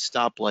many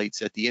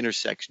stoplights at the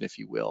intersection, if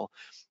you will,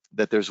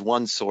 that there's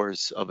one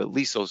source of at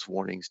least those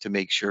warnings to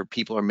make sure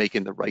people are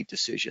making the right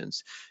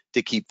decisions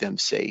to keep them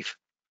safe.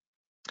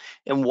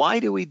 And why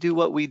do we do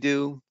what we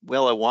do?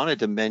 Well, I wanted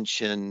to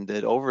mention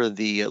that over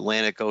the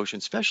Atlantic Ocean,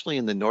 especially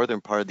in the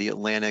northern part of the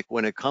Atlantic,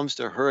 when it comes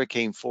to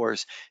hurricane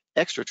force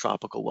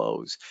extratropical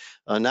lows,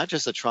 not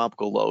just the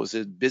tropical lows,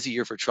 it's a busy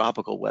year for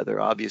tropical weather.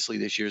 Obviously,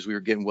 this year as we were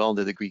getting well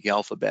into the Greek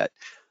alphabet,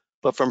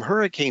 but from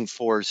hurricane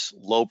force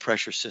low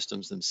pressure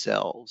systems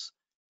themselves,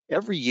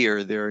 every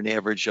year there are an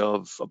average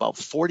of about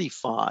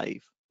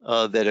 45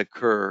 that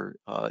occur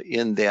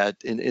in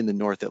the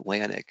North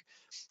Atlantic.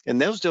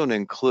 And those don't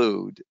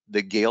include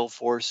the gale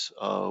force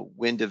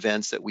wind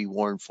events that we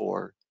warn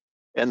for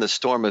and the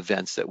storm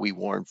events that we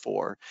warn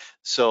for.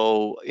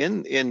 So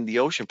in the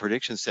Ocean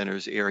Prediction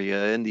Center's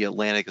area in the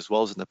Atlantic as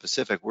well as in the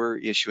Pacific, we're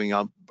issuing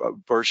out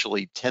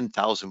virtually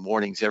 10,000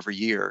 warnings every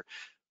year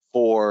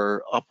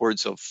for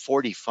upwards of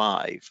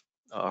 45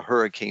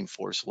 hurricane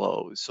force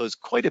lows. So it's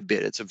quite a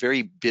bit. It's a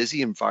very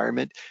busy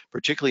environment,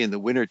 particularly in the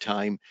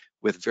wintertime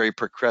with very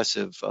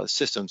progressive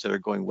systems that are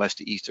going west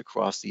to east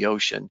across the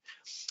ocean.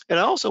 And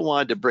I also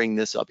wanted to bring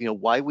this up,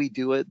 why we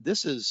do it.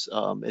 This is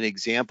an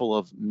example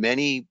of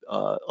many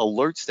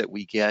alerts that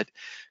we get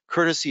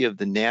courtesy of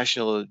the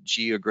National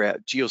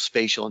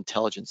Geospatial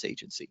Intelligence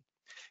Agency.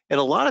 And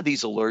a lot of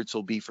these alerts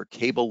will be for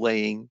cable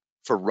laying,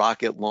 for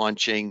rocket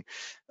launching,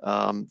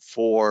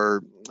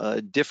 for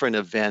different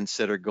events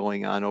that are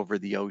going on over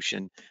the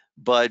ocean.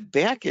 But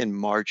back in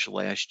March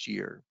last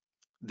year,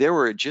 there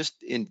were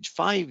just in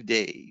 5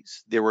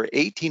 days, there were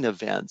 18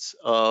 events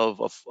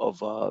of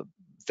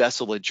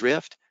vessel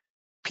adrift,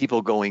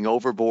 people going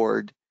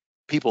overboard,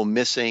 people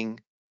missing,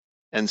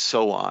 and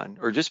so on,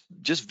 or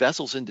just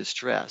vessels in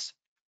distress.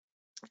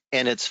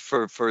 And it's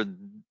for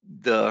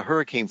the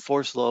hurricane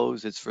force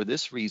lows. It's for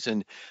this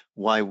reason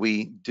why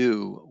we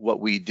do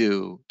what we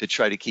do to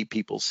try to keep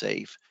people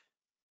safe.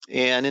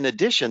 And in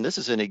addition, this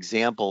is an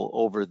example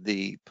over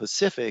the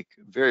Pacific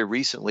very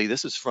recently.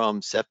 This is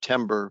from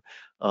September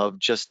of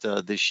just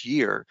this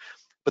year.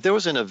 But there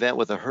was an event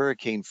with a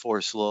hurricane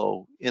force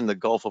low in the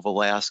Gulf of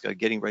Alaska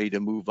getting ready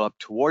to move up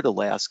toward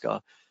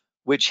Alaska,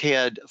 which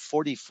had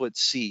 40-foot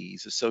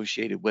seas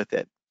associated with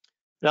it.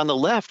 And on the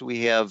left,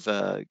 we have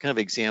kind of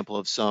example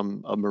of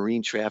some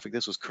marine traffic.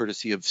 This was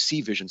courtesy of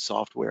Sea Vision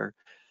software,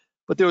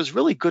 but there was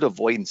really good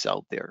avoidance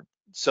out there.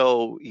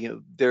 So,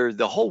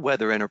 the whole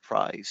weather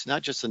enterprise,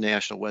 not just the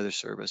National Weather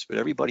Service, but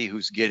everybody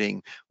who's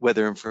getting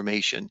weather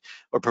information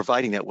or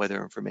providing that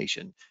weather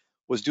information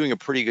was doing a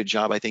pretty good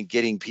job, I think,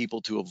 getting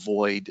people to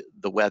avoid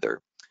the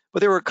weather. But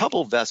there were a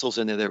couple of vessels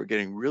in there that were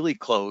getting really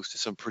close to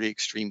some pretty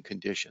extreme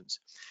conditions.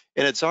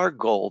 And it's our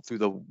goal through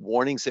the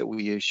warnings that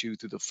we issue,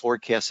 through the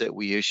forecasts that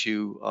we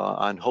issue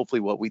on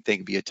hopefully what we think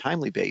would be a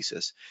timely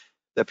basis,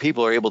 that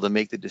people are able to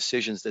make the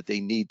decisions that they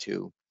need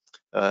to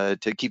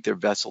keep their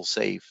vessel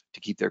safe, to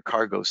keep their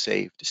cargo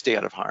safe, to stay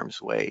out of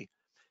harm's way.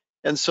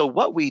 And so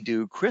what we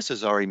do, Chris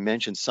has already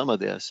mentioned some of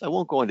this. I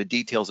won't go into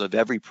details of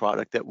every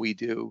product that we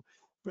do,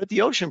 but at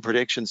the Ocean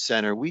Prediction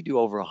Center, we do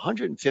over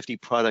 150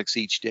 products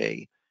each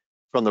day,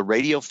 from the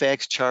radio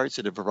fax charts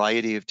at a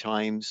variety of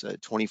times,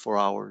 24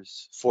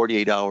 hours,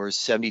 48 hours,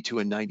 72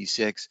 and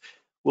 96.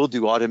 We'll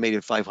do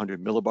automated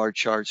 500 millibar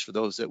charts for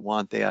those that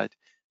want that.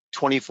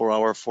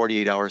 24-hour,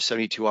 48-hour,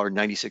 72-hour,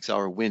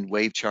 96-hour wind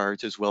wave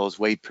charts, as well as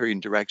wave period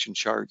and direction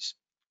charts.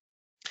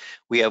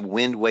 We have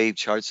wind wave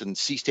charts and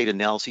sea state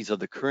analyses of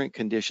the current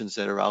conditions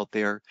that are out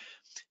there.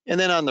 And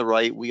then on the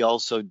right, we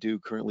also do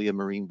currently a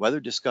marine weather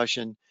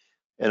discussion,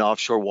 an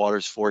offshore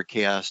waters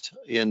forecast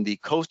in the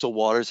coastal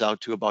waters out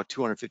to about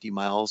 250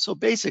 miles. So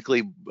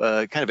basically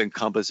kind of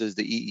encompasses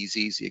the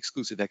EEZs, the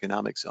exclusive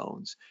economic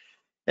zones,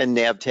 and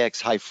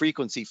NAVTEC's high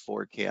frequency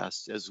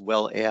forecasts, as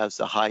well as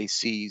the high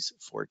seas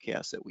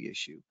forecast that we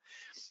issue.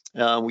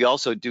 We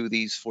also do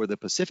these for the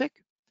Pacific,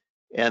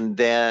 and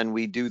then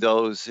we do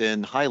those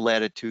in high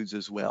latitudes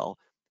as well.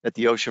 At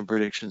the Ocean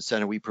Prediction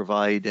Center, we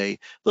provide a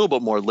little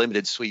bit more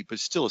limited suite, but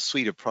still a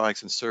suite of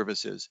products and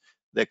services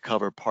that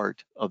cover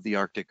part of the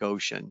Arctic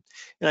Ocean.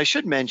 And I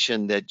should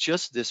mention that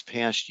just this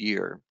past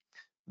year,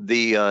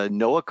 the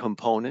NOAA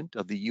component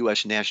of the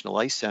U.S. National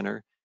Ice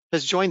Center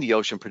has joined the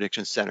Ocean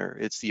Prediction Center.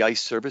 It's the Ice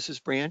Services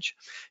branch.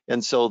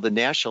 And so the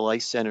National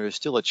Ice Center is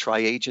still a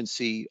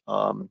tri-agency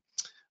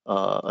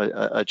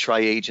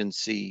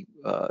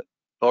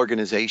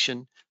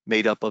organization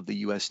made up of the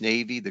U.S.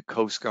 Navy, the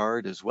Coast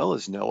Guard, as well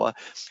as NOAA.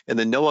 And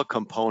the NOAA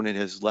component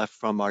has left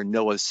from our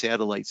NOAA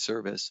satellite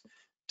service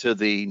to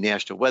the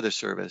National Weather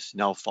Service,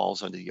 now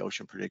falls under the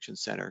Ocean Prediction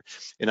Center.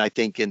 And I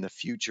think in the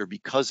future,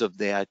 because of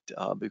that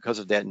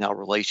now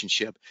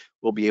relationship,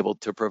 we'll be able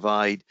to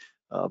provide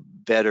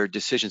better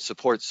decision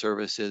support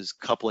services,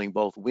 coupling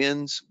both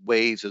winds,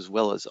 waves, as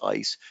well as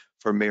ice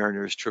for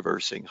mariners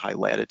traversing high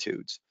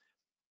latitudes.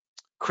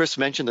 Chris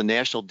mentioned the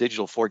National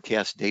Digital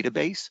Forecast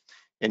Database,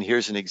 and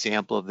here's an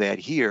example of that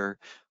here,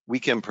 we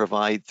can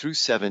provide through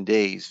 7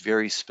 days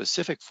very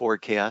specific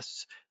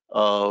forecasts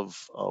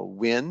of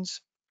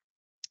winds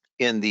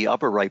in the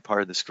upper right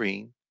part of the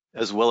screen,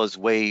 as well as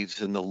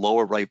waves in the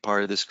lower right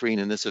part of the screen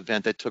in this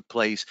event that took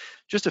place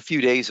just a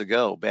few days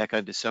ago, back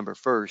on December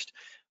 1st,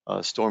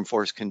 storm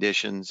force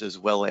conditions, as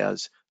well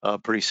as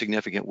pretty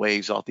significant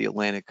waves off the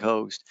Atlantic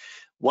coast.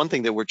 One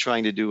thing that we're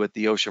trying to do at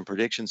the Ocean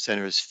Prediction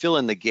Center is fill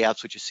in the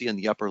gaps, which you see in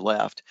the upper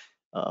left,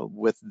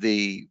 with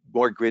the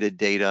more gridded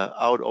data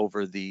out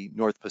over the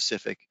North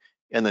Pacific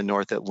and the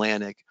North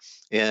Atlantic.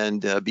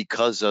 And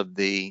because of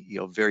the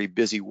very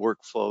busy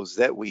workflows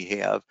that we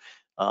have,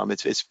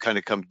 it's kind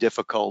of come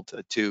difficult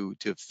to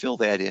fill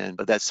that in,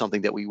 but that's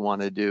something that we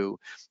want to do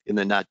in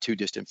the not too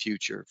distant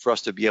future for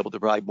us to be able to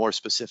provide more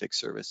specific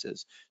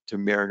services to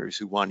mariners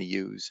who want to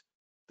use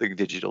the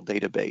digital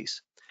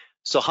database.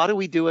 So how do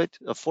we do it?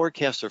 A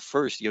forecaster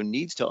first,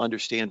 needs to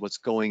understand what's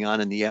going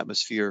on in the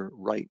atmosphere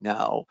right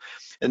now,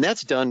 and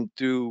that's done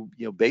through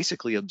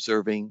basically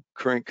observing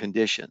current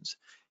conditions.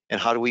 And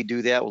how do we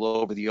do that? Well,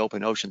 over the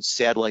open ocean,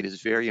 satellite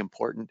is very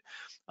important.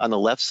 On the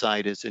left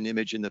side is an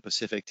image in the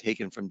Pacific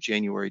taken from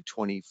January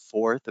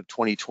 24th of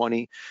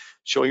 2020,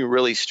 showing a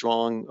really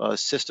strong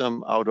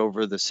system out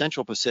over the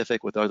central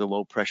Pacific with other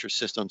low pressure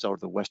systems out of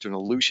the western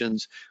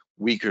Aleutians,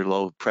 weaker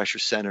low pressure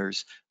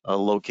centers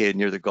located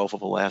near the Gulf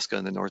of Alaska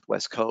and the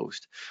northwest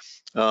coast.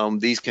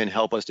 These can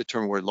help us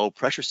determine where low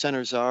pressure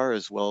centers are,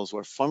 as well as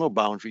where funnel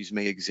boundaries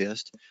may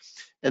exist.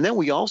 And then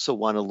we also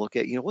want to look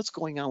at, what's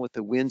going on with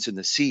the winds and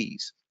the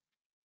seas.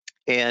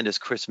 And as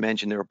Chris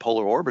mentioned, there are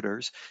polar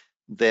orbiters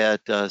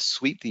that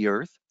sweep the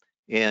Earth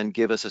and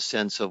give us a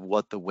sense of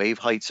what the wave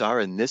heights are.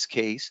 In this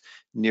case,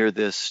 near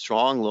this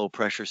strong low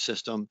pressure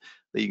system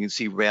that you can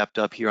see wrapped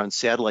up here on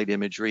satellite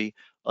imagery,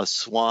 a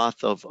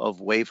swath of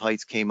wave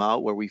heights came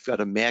out where we've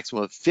got a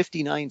maximum of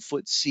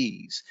 59-foot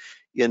seas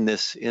in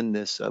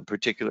this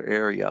particular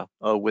area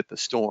with the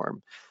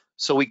storm.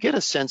 So we get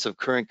a sense of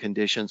current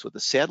conditions with the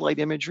satellite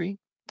imagery,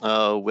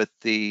 with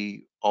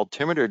the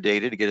altimeter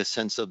data to get a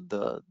sense of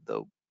the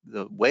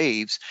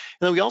waves.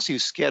 And then we also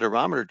use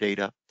scatterometer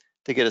data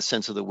to get a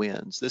sense of the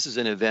winds. This is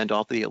an event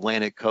off the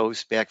Atlantic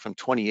coast back from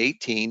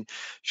 2018,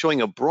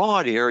 showing a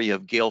broad area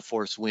of gale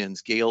force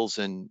winds. Gales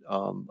and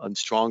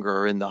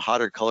stronger are in the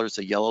hotter colors,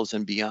 the yellows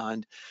and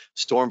beyond.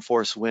 Storm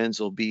force winds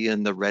will be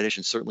in the reddish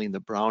and certainly in the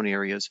brown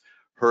areas.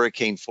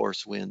 Hurricane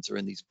force winds are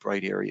in these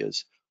bright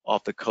areas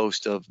off the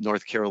coast of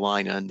North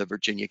Carolina and the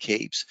Virginia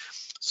Capes.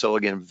 So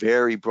again,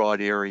 very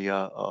broad area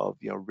of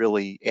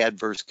really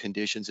adverse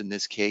conditions in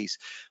this case,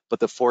 but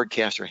the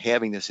forecaster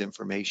having this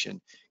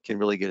information can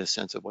really get a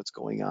sense of what's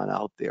going on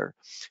out there.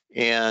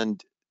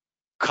 And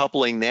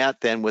coupling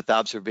that then with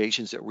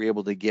observations that we're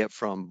able to get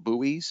from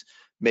buoys,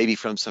 maybe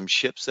from some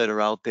ships that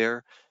are out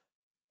there,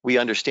 we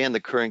understand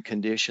the current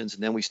conditions,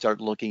 and then we start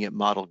looking at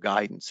model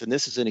guidance. And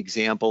this is an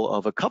example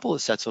of a couple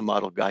of sets of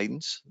model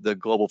guidance: the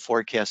Global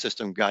Forecast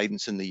System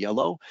guidance in the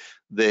yellow,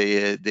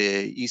 the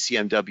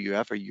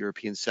ECMWF, or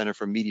European Center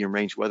for Medium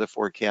Range Weather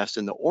Forecast,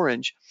 in the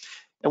orange.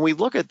 And we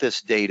look at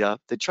this data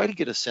to try to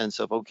get a sense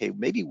of, okay,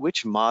 maybe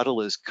which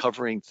model is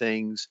covering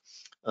things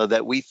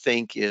that we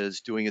think is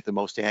doing it the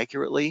most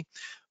accurately.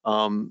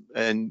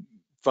 And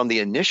from the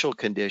initial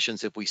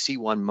conditions, if we see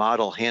one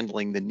model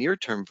handling the near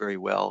term very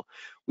well,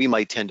 we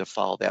might tend to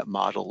follow that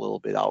model a little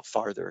bit out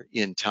farther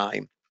in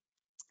time.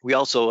 We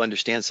also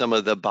understand some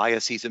of the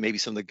biases that maybe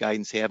some of the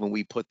guidance have, and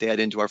we put that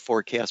into our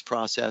forecast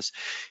process.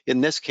 In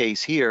this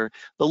case here,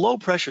 the low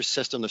pressure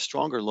system, the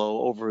stronger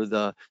low over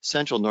the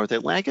central North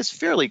Atlantic, is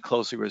fairly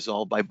closely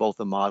resolved by both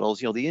the models.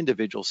 The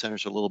individual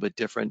centers are a little bit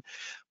different,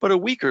 but a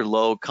weaker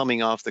low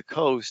coming off the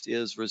coast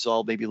is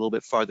resolved maybe a little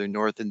bit farther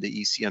north in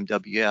the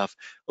ECMWF,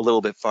 a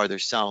little bit farther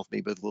south,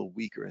 maybe a little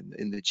weaker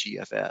in the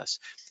GFS.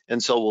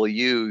 And so we'll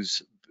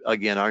use,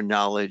 again, our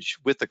knowledge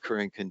with the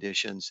current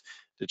conditions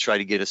to try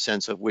to get a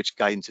sense of which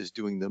guidance is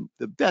doing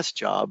the best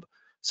job.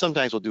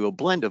 Sometimes we'll do a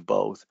blend of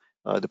both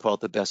to pull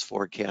out the best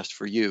forecast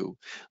for you.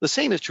 The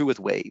same is true with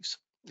waves.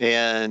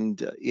 And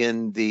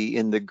in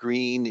the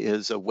green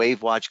is a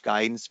wave watch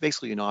guidance,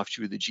 basically an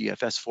offshoot of the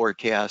GFS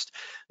forecast.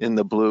 In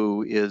the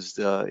blue is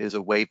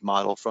a wave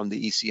model from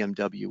the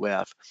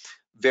ECMWF.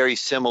 Very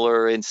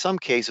similar in some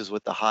cases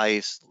with the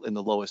highest and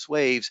the lowest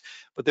waves,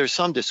 but there's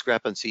some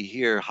discrepancy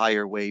here,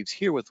 higher waves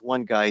here with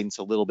one guidance,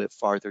 a little bit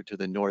farther to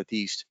the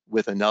northeast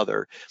with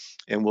another.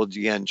 And we'll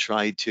again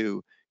try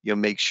to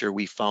make sure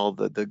we follow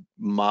the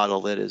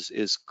model that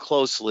is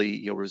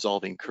closely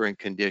resolving current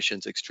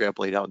conditions,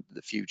 extrapolate out into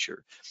the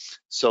future.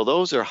 So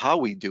those are how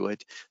we do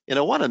it. And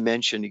I want to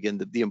mention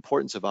again the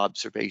importance of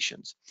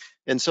observations.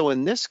 And so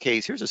in this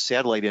case, here's a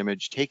satellite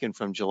image taken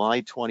from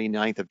July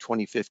 29th of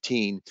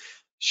 2015,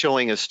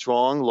 showing a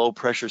strong low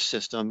pressure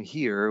system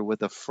here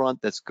with a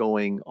front that's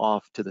going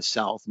off to the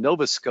south.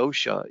 Nova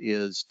Scotia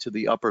is to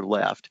the upper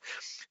left.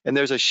 And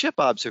there's a ship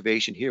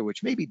observation here,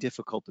 which may be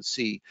difficult to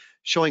see,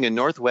 showing a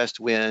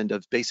northwest wind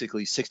of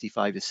basically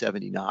 65 to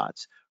 70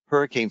 knots,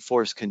 hurricane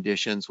force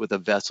conditions with a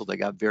vessel that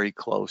got very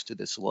close to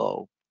this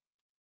low.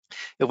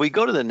 If we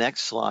go to the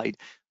next slide,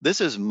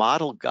 this is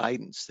model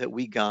guidance that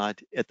we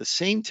got at the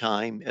same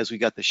time as we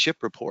got the ship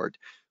report,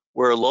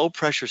 where a low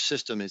pressure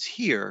system is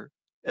here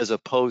as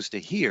opposed to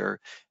here.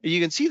 And you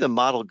can see the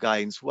model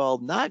guidance, well,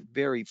 not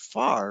very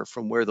far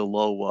from where the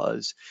low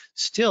was,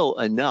 still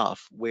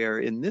enough where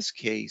in this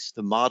case,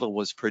 the model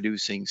was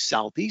producing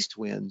southeast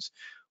winds,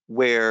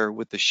 where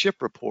with the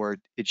ship report,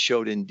 it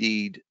showed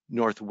indeed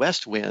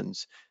northwest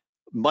winds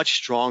much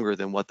stronger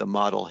than what the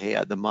model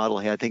had. The model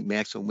had, I think,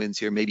 maximum winds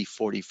here, maybe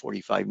 40,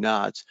 45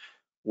 knots,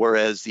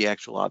 whereas the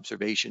actual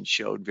observation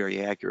showed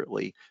very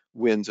accurately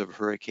winds of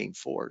hurricane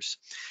force.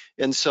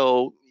 And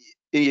so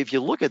if you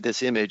look at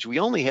this image, we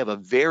only have a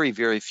very,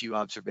 very few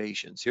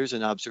observations. Here's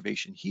an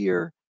observation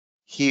here,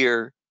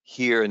 here,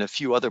 here, and a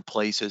few other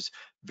places,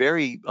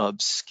 very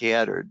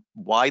scattered,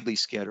 widely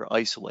scattered,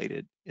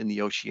 isolated in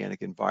the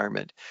oceanic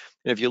environment.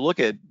 And if you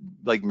look at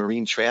like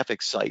marine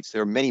traffic sites,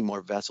 there are many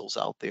more vessels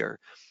out there.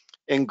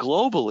 And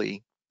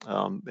globally,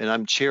 and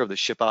I'm chair of the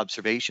ship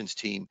observations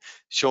team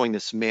showing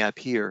this map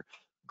here,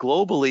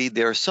 globally,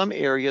 there are some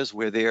areas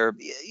where there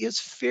is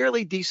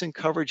fairly decent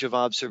coverage of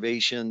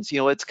observations. You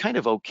know, it's kind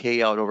of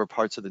okay out over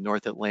parts of the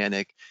North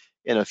Atlantic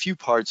and a few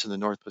parts in the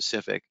North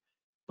Pacific,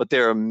 but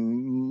there are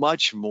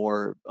much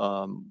more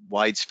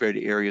widespread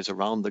areas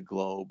around the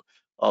globe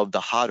of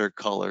the hotter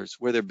colors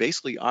where there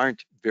basically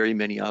aren't very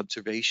many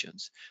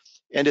observations.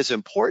 And it's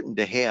important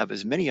to have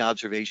as many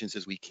observations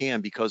as we can,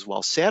 because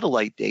while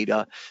satellite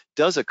data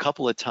does a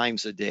couple of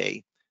times a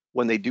day,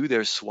 when they do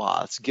their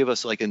swaths, give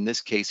us, like in this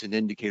case, an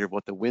indicator of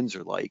what the winds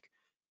are like,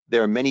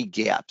 there are many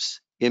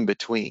gaps in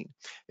between.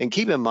 And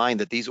keep in mind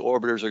that these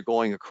orbiters are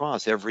going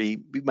across we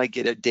might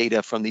get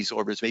data from these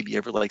orbiters maybe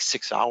every like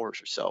 6 hours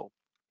or so.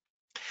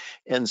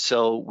 And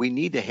so we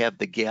need to have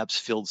the gaps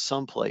filled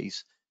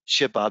someplace.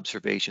 Ship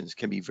observations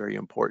can be very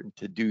important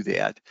to do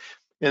that.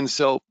 And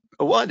so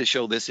I wanted to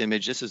show this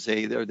image. This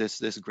is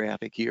this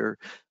graphic here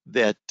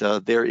that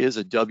there is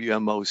a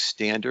WMO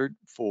standard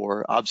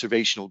for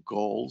observational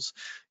goals.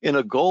 And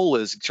a goal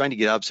is trying to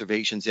get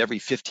observations every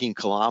 15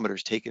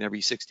 kilometers taken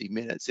every 60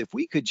 minutes. If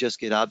we could just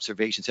get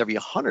observations every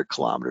 100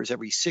 kilometers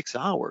every 6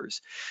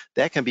 hours,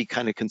 that can be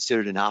kind of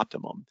considered an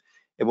optimum.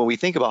 And when we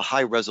think about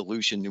high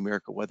resolution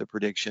numerical weather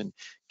prediction,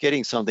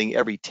 getting something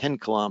every 10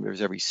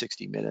 kilometers every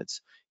 60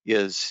 minutes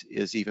is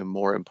even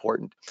more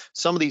important.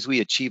 Some of these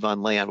we achieve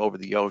on land. Over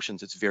the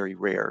oceans, it's very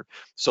rare.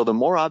 So the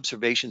more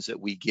observations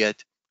that we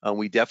get,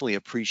 we definitely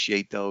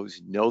appreciate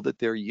those, know that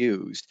they're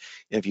used.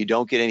 And if you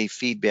don't get any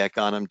feedback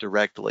on them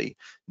directly,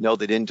 know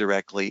that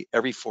indirectly,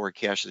 every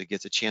forecaster that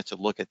gets a chance to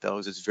look at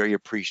those is very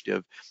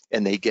appreciative,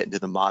 and they get into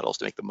the models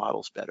to make the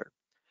models better.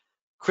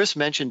 Chris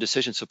mentioned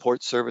decision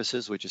support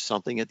services, which is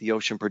something at the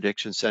Ocean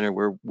Prediction Center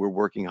we're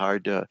working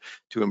hard to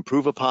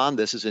improve upon.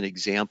 This is an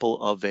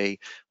example of a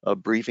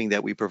briefing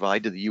that we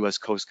provide to the U.S.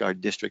 Coast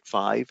Guard District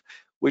 5,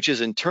 which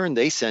is in turn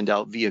they send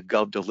out via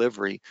Gov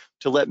delivery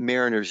to let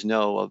mariners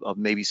know of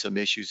maybe some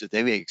issues that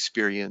they may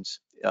experience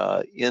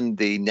in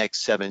the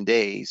next 7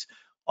 days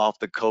off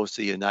the coast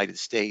of the United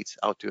States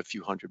out to a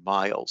few hundred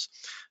miles.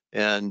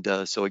 And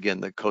so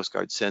again, the Coast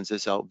Guard sends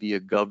this out via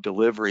Gov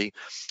delivery.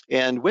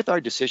 And with our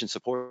decision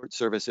support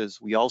services,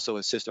 we also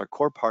assist our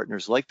core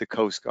partners like the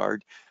Coast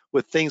Guard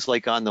with things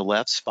like on the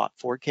left, spot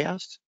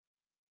forecasts,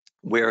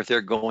 where if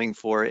they're going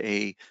for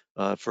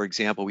for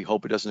example, we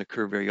hope it doesn't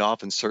occur very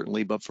often,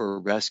 certainly, but for a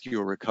rescue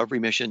or recovery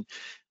mission,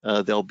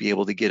 they'll be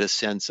able to get a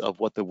sense of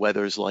what the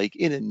weather is like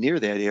in and near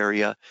that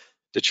area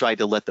to try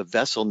to let the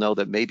vessel know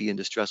that may be in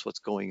distress what's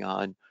going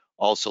on.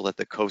 Also let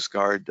the Coast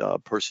Guard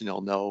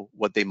personnel know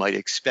what they might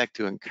expect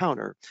to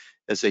encounter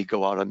as they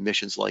go out on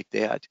missions like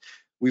that.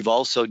 We've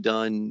also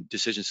done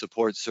decision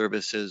support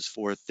services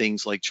for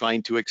things like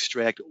trying to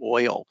extract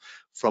oil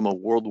from a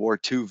World War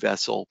II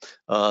vessel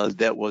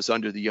that was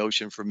under the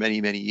ocean for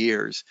many, many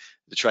years,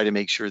 to try to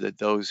make sure that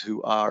those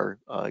who are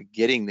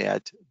getting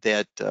that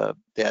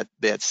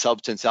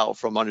substance out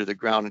from under the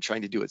ground and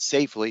trying to do it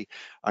safely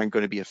aren't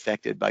going to be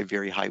affected by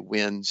very high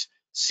winds,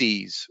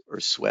 seas, or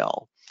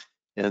swell.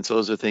 And so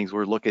those are things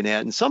we're looking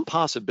at. And some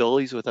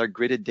possibilities with our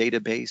gridded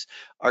database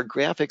are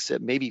graphics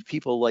that maybe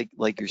people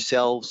like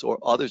yourselves or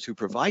others who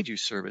provide you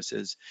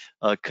services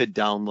could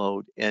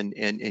download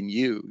and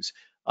use.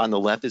 On the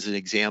left is an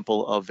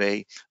example of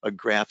a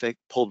graphic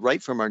pulled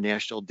right from our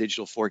National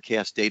Digital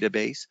Forecast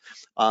database.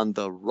 On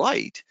the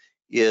right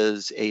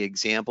is an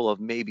example of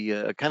maybe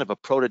a kind of a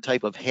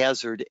prototype of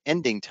hazard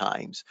ending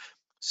times.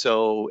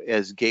 So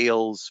as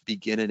gales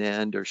begin and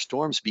end or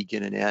storms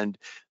begin and end,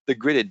 the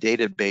gridded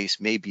database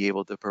may be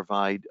able to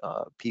provide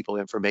people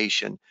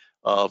information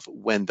of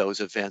when those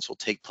events will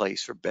take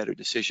place for better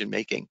decision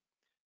making.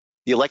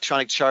 The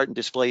electronic chart and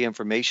display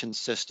information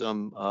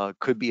system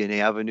could be an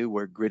avenue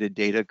where gridded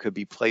data could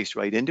be placed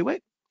right into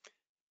it.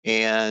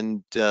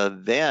 And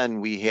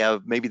then we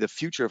have maybe the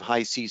future of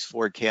high seas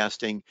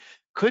forecasting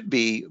could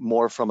be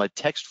more from a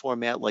text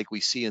format like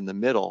we see in the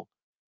middle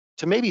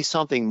to maybe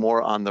something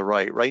more on the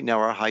right. Right now,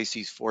 our high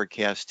seas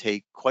forecasts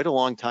take quite a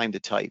long time to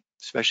type,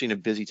 especially in a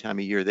busy time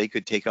of year. They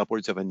could take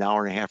upwards of an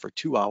hour and a half or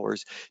 2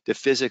 hours to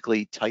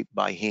physically type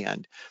by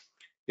hand.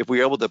 if we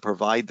are able to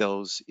provide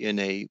those in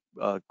a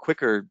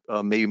quicker,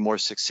 maybe more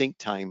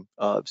succinct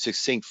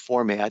succinct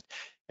format,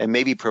 and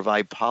maybe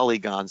provide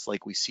polygons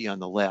like we see on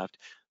the left,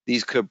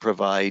 these could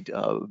provide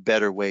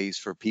better ways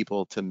for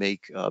people to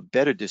make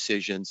better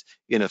decisions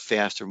in a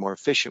faster, more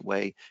efficient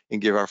way,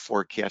 and give our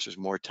forecasters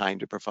more time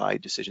to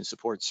provide decision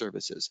support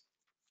services.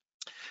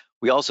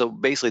 We also,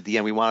 basically at the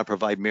end, we want to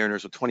provide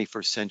mariners with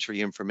 21st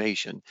century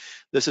information.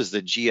 This is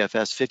the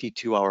GFS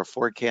 52-hour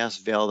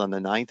forecast valid on the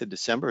 9th of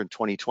December in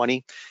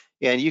 2020.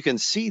 And you can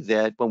see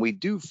that when we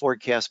do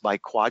forecast by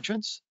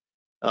quadrants,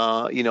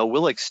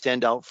 we'll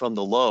extend out from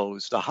the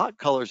lows. The hot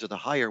colors are the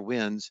higher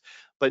winds,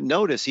 but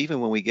notice even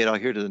when we get out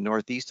here to the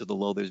northeast of the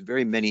low, there's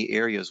very many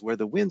areas where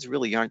the winds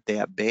really aren't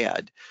that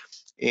bad.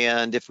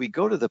 And if we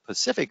go to the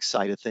Pacific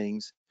side of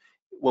things,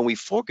 when we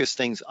focus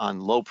things on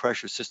low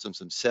pressure systems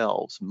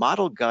themselves,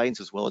 model guidance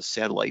as well as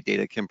satellite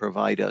data can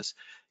provide us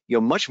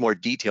much more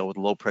detail with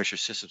low pressure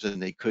systems than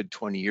they could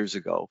 20 years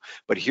ago.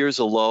 But here's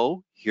a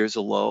low, here's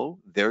a low,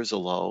 there's a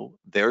low,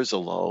 there's a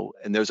low,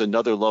 and there's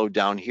another low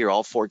down here,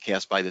 all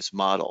forecast by this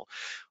model.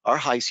 Our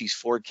high seas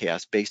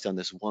forecast based on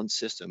this one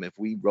system, if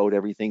we wrote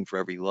everything for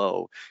every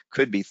low,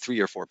 could be 3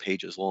 or 4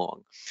 pages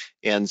long.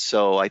 And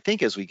so I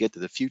think as we get to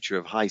the future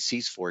of high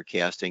seas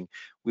forecasting,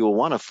 we will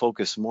want to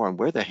focus more on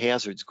where the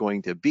hazard's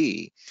going to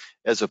be,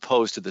 as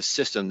opposed to the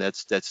system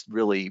that's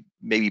really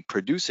maybe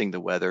producing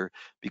the weather,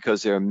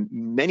 because there are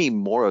many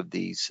more of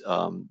these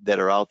that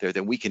are out there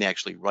than we can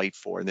actually write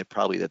for, and that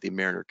probably that the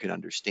mariner can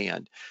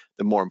understand.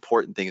 The more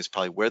important thing is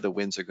probably where the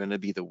winds are going to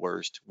be the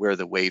worst, where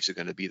the waves are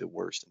going to be the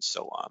worst, and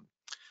so on.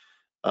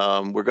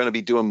 We're going to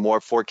be doing more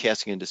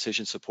forecasting and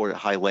decision support at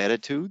high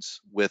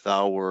latitudes with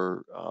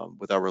our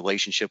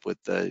relationship with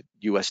the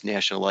U.S.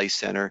 National Ice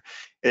Center.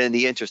 And in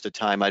the interest of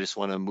time, I just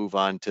want to move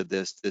on to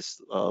this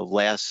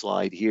last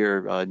slide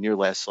here, near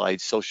last slide,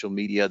 social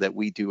media that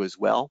we do as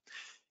well.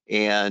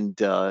 And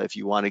if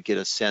you want to get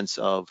a sense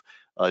of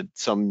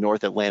some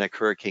North Atlantic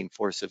hurricane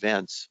force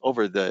events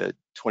over the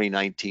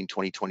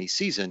 2019-2020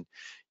 season,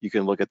 you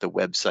can look at the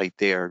website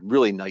there.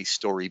 Really nice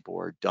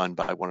storyboard done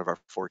by one of our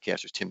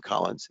forecasters, Tim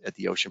Collins, at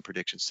the Ocean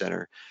Prediction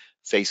Center.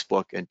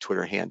 Facebook and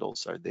Twitter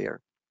handles are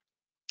there.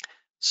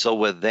 So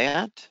with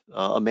that,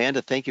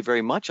 Amanda, thank you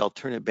very much. I'll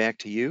turn it back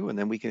to you, and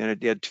then we can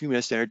add 2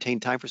 minutes to entertain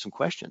time for some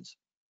questions.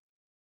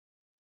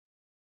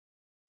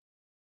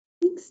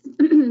 Thanks,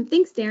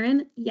 thanks,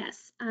 Darren.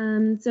 Yes.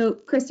 So,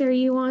 Krista, are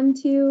you on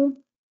to?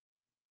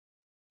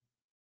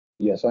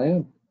 Yes, I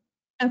am.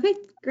 Okay,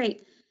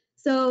 great.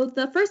 So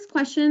the first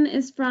question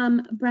is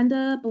from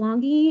Brenda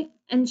Belongi,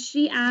 and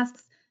she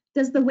asks,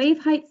 does the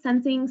wave height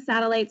sensing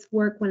satellites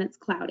work when it's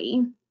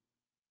cloudy?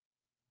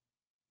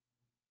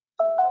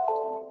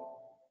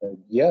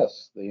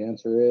 Yes, the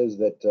answer is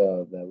that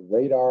the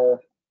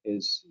radar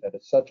is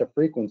at such a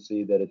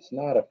frequency that it's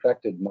not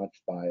affected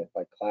much by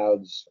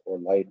clouds or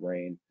light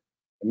rain.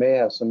 It may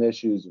have some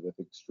issues with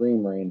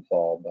extreme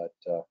rainfall,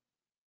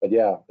 but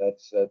yeah,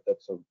 that's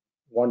a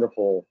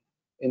wonderful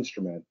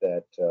instrument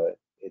that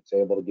it's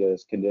able to get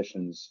us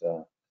conditions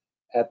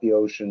at the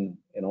ocean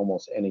in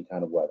almost any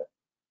kind of weather.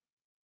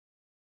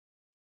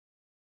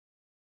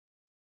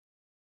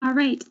 All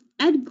right.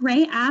 Ed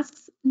Gray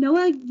asks,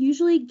 NOAA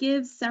usually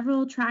gives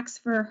several tracks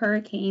for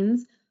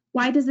hurricanes.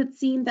 Why does it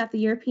seem that the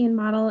European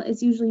model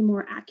is usually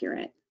more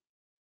accurate?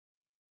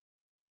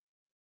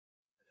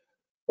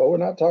 Well, we're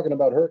not talking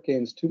about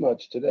hurricanes too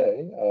much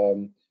today.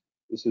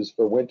 This is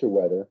for winter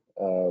weather,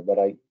 but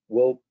I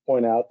will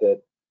point out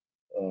that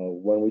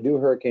when we do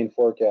hurricane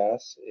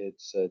forecasts,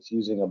 it's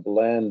using a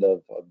blend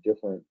of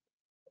different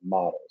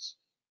models.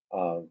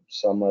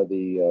 Some are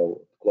the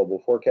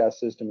global forecast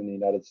system in the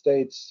United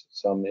States.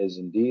 Some is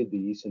indeed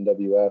the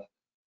ECNWF.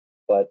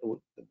 But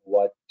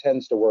what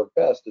tends to work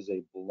best is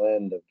a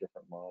blend of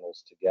different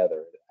models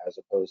together, as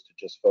opposed to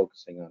just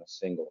focusing on a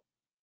single.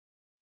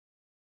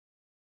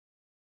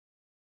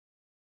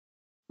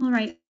 All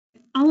right.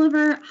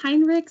 Oliver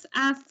Heinrichs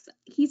asks,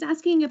 he's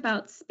asking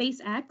about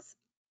SpaceX.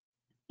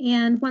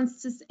 And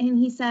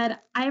he said,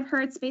 I've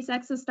heard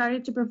SpaceX has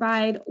started to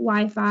provide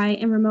Wi-Fi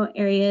in remote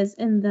areas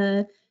in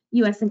the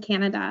US and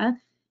Canada,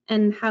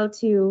 and how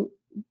to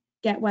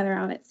get weather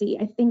out at sea.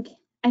 I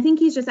think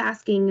he's just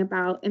asking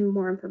about and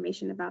more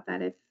information about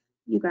that, if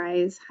you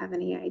guys have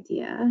any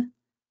idea.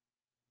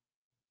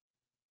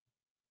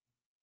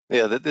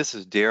 Yeah, this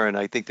is Darren.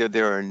 I think that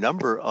there are a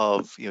number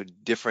of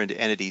different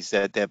entities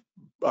that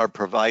are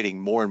providing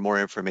more and more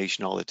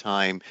information all the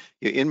time.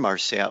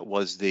 Inmarsat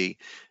was the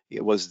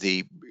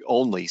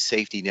only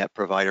safety net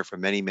provider for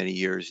many, many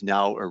years.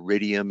 Now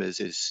Iridium is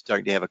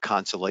starting to have a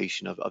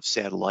constellation of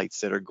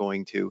satellites that are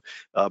going to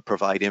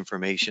provide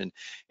information,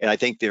 and I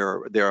think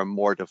there are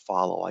more to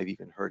follow. I've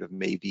even heard of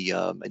maybe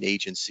an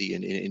agency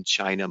in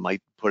China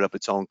might put up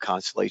its own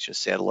constellation of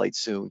satellites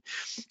soon.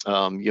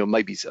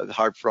 Might be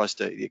hard for us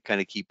to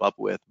kind of keep up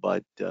with,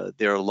 but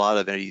there are a lot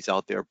of entities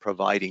out there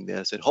providing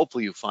this, and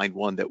hopefully you find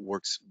one that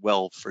works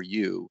well for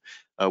you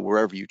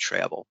wherever you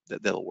travel,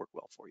 that'll work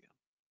well for you.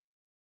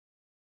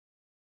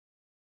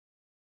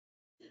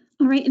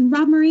 All right, and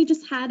Rob Murray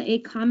just had a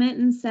comment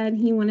and said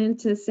he wanted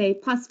to say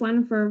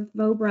 +1 for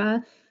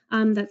VOBRA,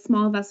 that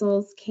small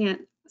vessels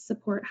can't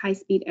support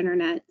high-speed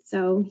internet.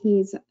 So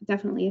he's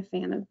definitely a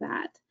fan of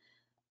that.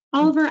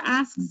 Oliver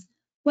asks,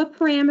 what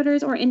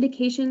parameters or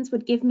indications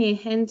would give me a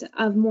hint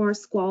of more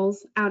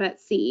squalls out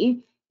at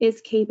sea? Is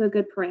CAPE a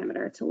good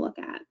parameter to look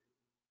at?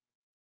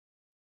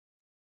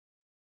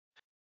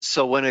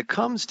 So when it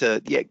comes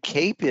to, yeah,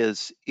 CAPE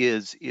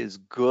is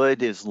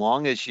good as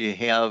long as you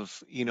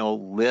have,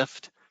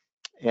 lift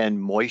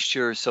and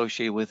moisture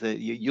associated with it.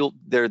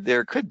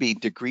 There could be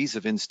degrees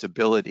of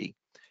instability,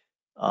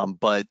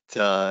 but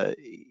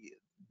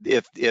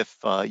if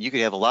you could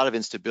have a lot of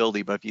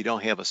instability, but if you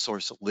don't have a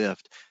source of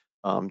lift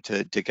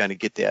to kind of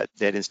get that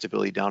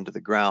instability down to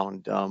the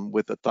ground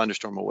with a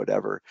thunderstorm or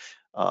whatever,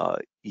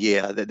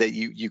 yeah, that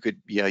you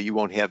could, yeah, you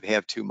won't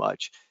have too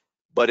much.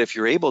 But if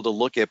you're able to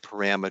look at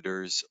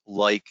parameters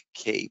like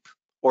CAPE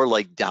or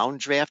like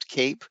downdraft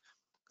CAPE,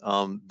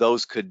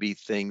 those could be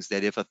things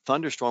that if a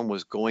thunderstorm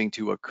was going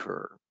to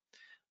occur,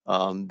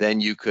 then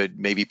you could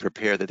maybe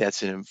prepare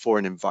that's for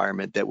an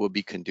environment that will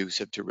be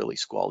conducive to really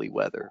squally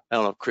weather. I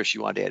don't know if Chris,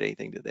 you want to add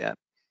anything to that?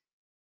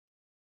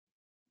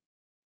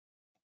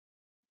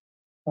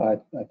 I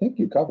think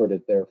you covered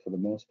it there for the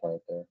most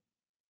part there.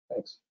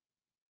 Thanks.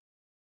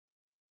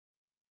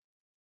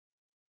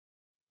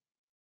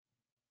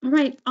 All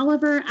right,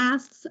 Oliver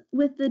asks,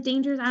 with the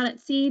dangers out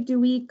at sea, do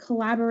we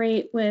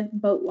collaborate with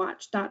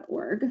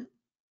boatwatch.org?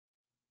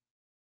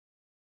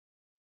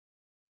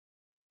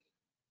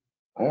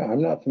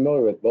 I'm not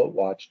familiar with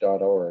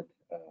boatwatch.org.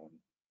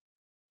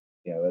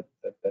 Yeah,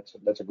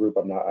 that's a group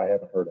I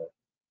haven't heard of.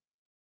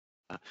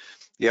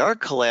 Yeah, our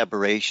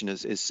collaboration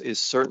is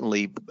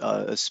certainly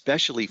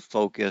especially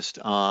focused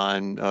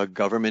on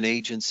government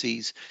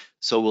agencies.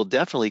 So we'll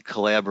definitely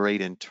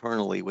collaborate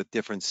internally with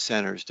different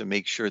centers to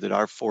make sure that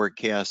our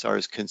forecasts are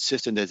as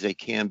consistent as they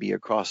can be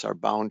across our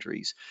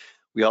boundaries.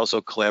 We also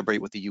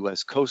collaborate with the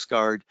U.S. Coast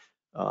Guard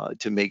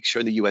to make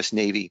sure, the U.S.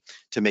 Navy,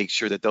 to make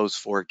sure that those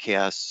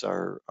forecasts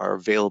are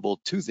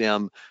available to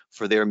them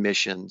for their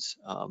missions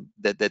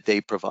that they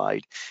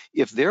provide.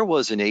 If there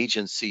was an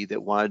agency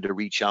that wanted to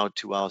reach out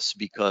to us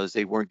because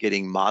they weren't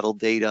getting model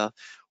data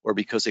or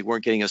because they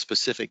weren't getting a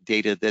specific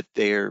data that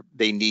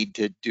they need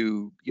to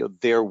do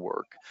their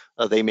work,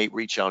 they may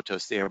reach out to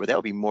us there, but that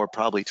would be more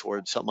probably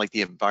towards something like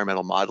the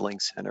Environmental Modeling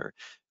Center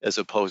as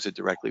opposed to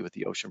directly with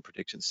the Ocean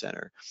Prediction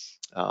Center.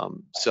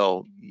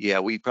 So yeah,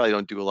 we probably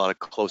don't do a lot of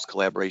close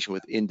collaboration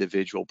with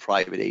individual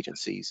private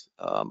agencies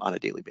on a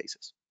daily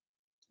basis.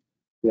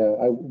 Yeah,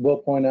 I will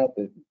point out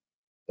that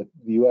the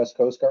U.S.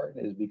 Coast Guard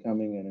is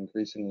becoming an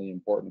increasingly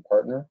important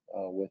partner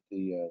with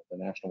the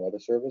National Weather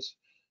Service,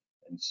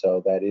 and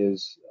so that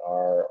is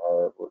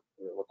our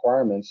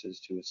requirements is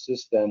to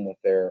assist them with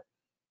their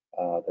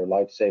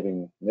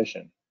life-saving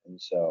mission. And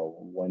so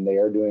when they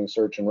are doing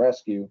search and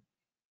rescue,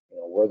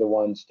 we're the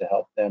ones to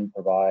help them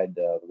provide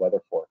the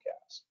weather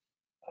forecast.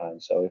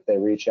 And so if they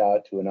reach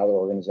out to another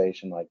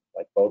organization like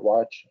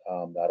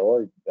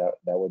boatwatch.org, that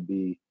would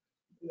be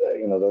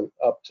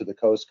up to the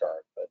Coast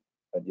Guard.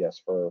 But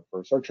yes, for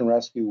search and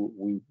rescue,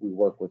 we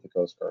work with the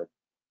Coast Guard.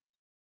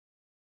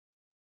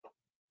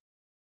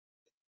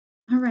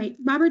 All right,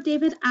 Robert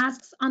David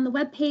asks, on the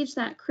web page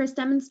that Chris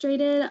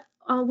demonstrated,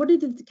 what do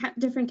the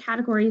different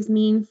categories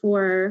mean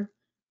for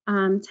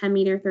 10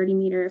 meter, 30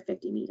 meter,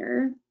 50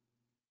 meter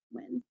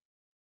wind?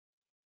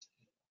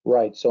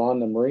 Right. So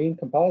on the marine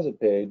composite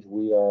page,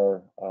 we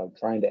are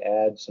trying to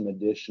add some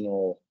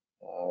additional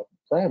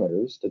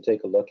parameters to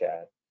take a look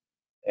at.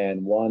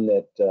 And one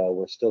that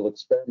we're still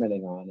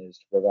experimenting on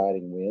is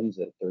providing winds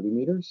at 30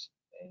 meters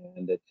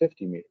and at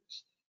 50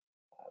 meters.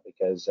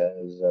 Because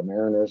as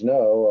mariners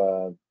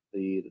know,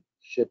 the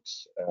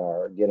ships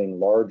are getting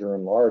larger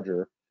and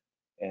larger,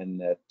 and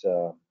that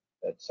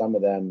some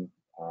of them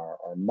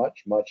are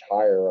much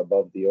higher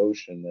above the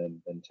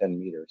ocean than 10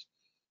 meters.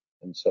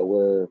 And so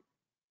we're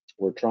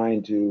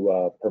trying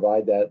to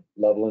provide that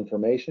level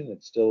information.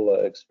 It's still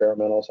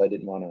experimental, so I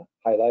didn't want to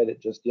highlight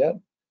it just yet,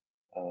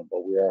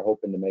 but we are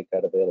hoping to make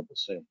that available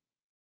soon.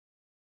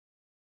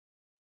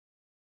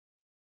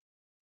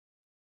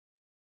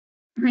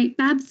 All right,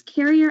 Babs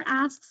Carrier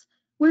asks,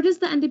 where does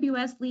the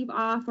NWS leave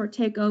off or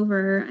take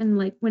over, and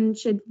like when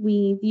should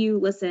we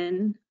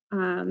listen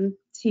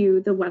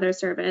to the Weather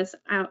Service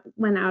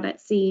when out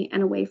at sea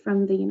and away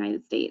from the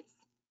United States?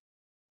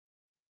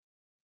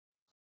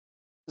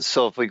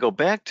 So if we go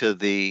back to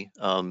the,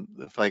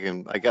 if I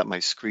got my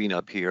screen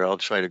up here, I'll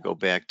try to go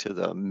back to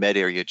the med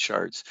area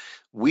charts.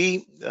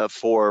 We,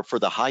 for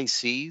the high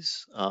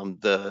seas,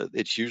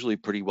 it's usually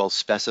pretty well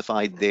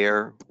specified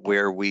there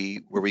where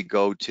we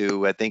go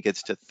to. I think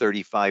it's to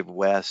 35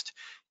 west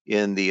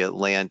in the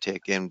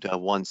Atlantic and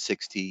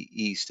 160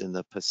 east in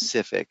the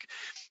Pacific.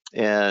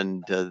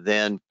 And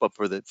then, but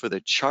for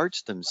the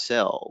charts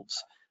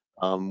themselves,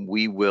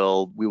 we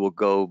will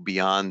go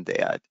beyond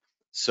that.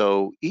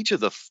 So each of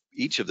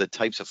the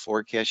types of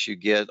forecasts you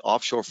get,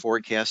 offshore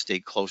forecasts stay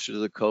closer to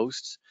the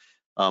coasts.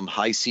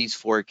 High seas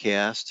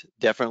forecast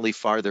definitely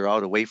farther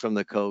out away from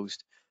the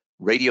coast.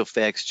 Radio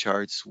fax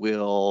charts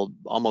will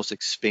almost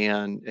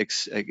extend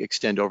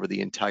over the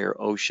entire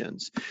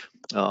oceans.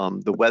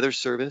 The Weather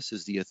Service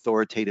is the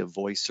authoritative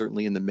voice,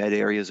 certainly in the med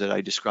areas that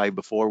I described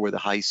before where the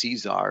high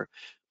seas are,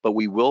 but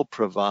we will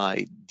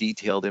provide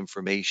detailed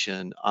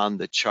information on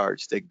the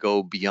charts that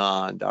go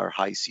beyond our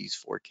high seas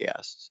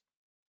forecasts.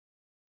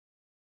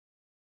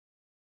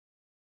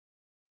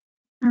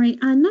 All right,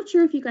 I'm not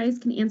sure if you guys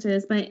can answer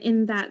this, but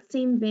in that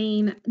same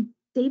vein,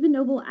 David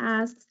Noble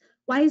asks,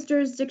 why is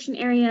jurisdiction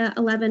area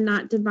 11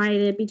 not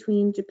divided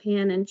between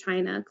Japan and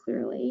China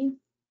clearly?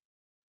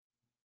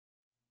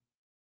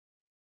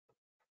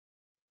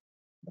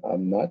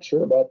 I'm not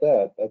sure about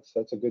that.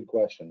 That's a good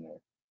question there.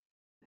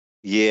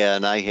 Yeah,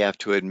 and I have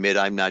to admit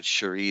I'm not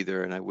sure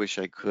either, and I wish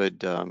I could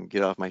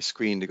get off my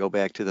screen to go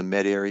back to the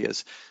med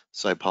areas.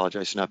 So I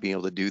apologize for not being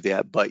able to do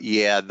that. But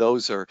yeah,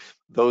 those are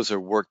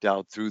worked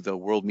out through the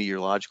World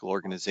Meteorological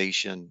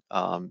Organization,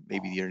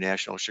 maybe the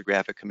International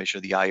Oceanographic Commission,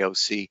 or the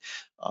IOC.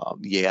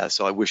 Yeah,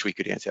 so I wish we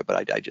could answer that,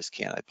 but I just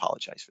can't. I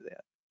apologize for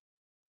that.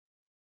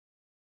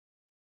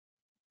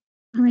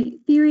 All right,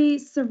 Theory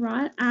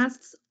Sarat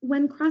asks,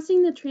 when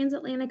crossing the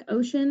transatlantic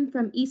ocean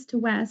from east to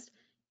west,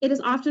 it is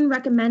often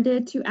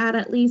recommended to add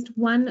at least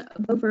one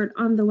Beaufort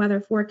on the weather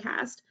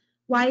forecast.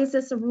 Why is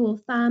this a rule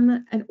of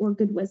thumb or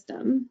good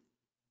wisdom?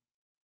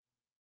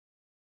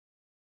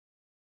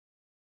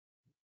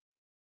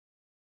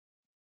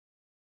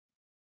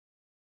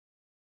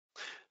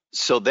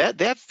 So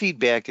that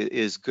feedback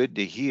is good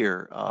to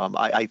hear.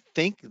 I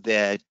think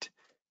that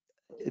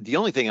the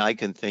only thing I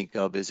can think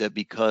of is that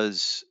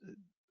because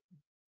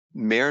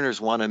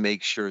mariners want to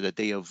make sure that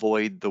they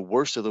avoid the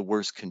worst of the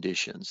worst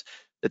conditions,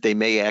 that they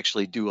may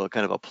actually do a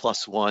kind of a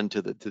 +1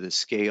 to the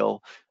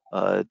scale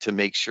to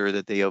make sure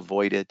that they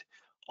avoid it.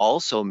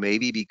 Also,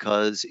 maybe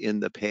because in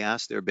the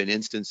past there have been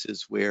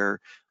instances where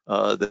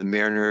the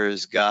mariner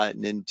has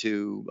gotten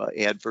into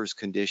adverse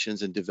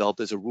conditions and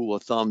developed as a rule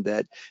of thumb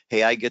that,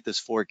 hey, I get this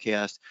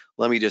forecast,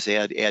 let me just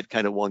add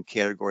kind of one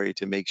category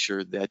to make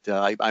sure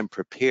that I'm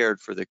prepared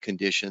for the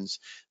conditions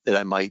that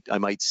I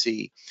might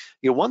see.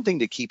 You know, one thing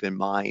to keep in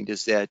mind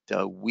is that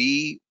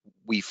we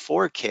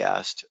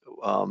forecast,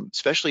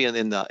 especially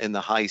in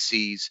the high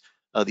seas,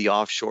 the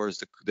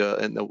offshores,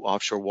 in the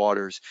offshore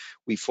waters,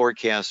 we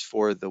forecast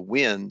for the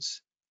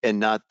winds and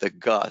not the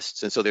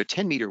gusts. And so they're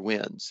 10-meter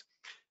winds.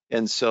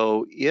 And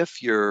so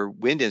if your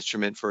wind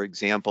instrument, for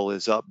example,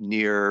 is up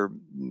near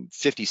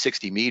 50,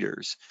 60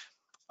 meters,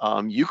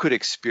 you could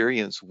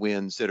experience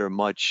winds that are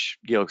much,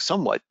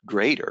 somewhat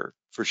greater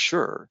for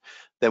sure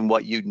than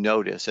what you'd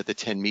notice at the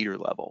 10-meter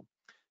level.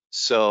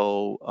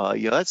 So,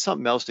 that's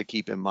something else to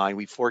keep in mind.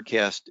 We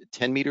forecast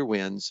 10-meter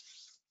winds,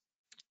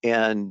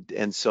 and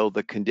so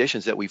the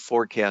conditions that we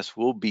forecast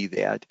will be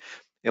that.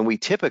 And we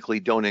typically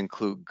don't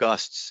include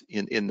gusts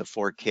in the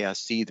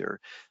forecasts either.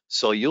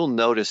 So you'll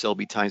notice there'll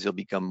be times they'll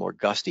become more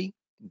gusty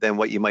than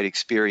what you might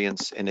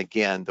experience. And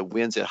again, the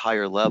winds at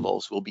higher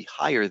levels will be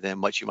higher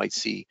than what you might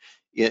see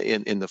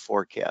in the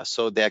forecast.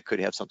 So that could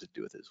have something to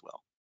do with it as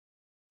well.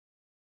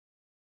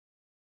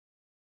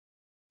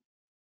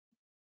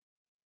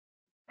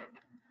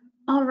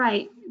 All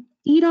right,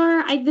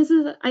 Idar, this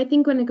is, I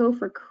think, going to go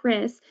for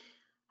Chris.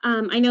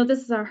 I know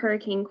this is a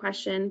hurricane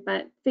question,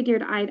 but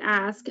figured I'd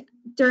ask.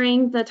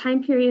 During the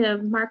time period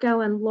of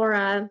Marco and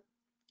Laura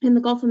in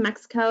the Gulf of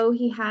Mexico,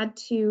 he had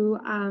to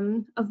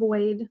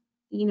avoid,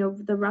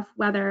 the rough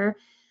weather.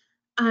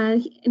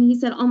 And he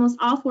said almost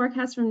all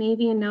forecasts from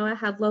Navy and NOAA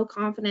had low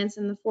confidence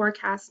in the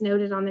forecasts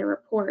noted on their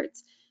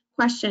reports.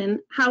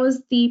 Question, how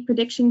is the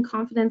prediction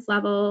confidence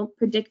level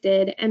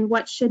predicted, and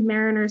what should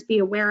mariners be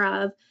aware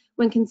of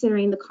when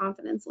considering the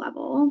confidence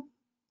level?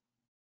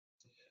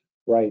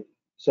 Right.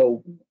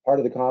 So part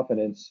of the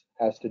confidence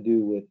has to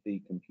do with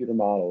the computer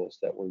models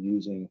that we're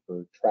using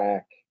for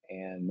track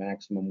and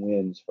maximum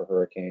winds for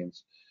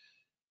hurricanes.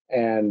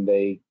 And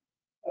a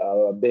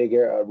big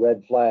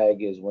red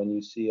flag is when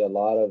you see a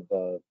lot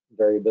of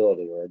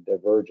variability or a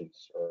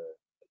divergence or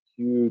a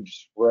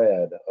huge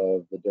spread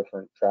of the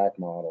different track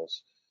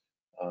models.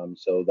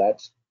 So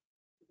that's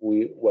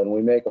when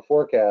we make a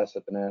forecast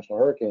at the National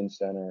Hurricane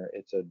Center,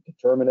 it's a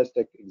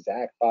deterministic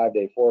exact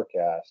 5-day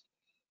forecast.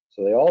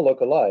 So they all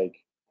look alike,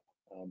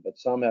 but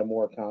some have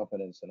more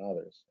confidence than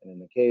others. And in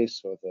the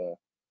case with the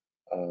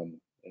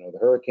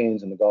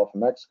hurricanes in the Gulf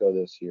of Mexico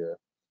this year,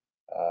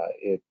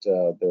 there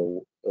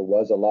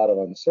was a lot of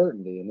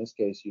uncertainty. In this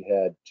case, you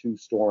had two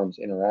storms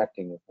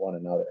interacting with one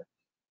another,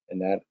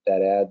 and that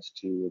adds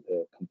to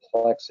the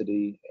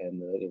complexity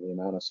and the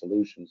amount of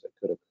solutions that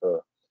could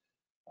occur.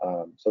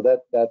 So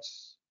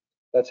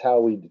that's how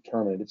we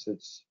determine it.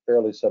 It's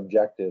fairly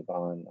subjective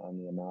on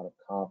the amount of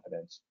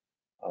confidence,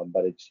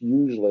 but it's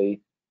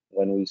usually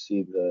when we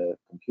see the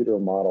computer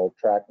model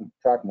track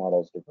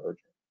models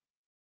diverging.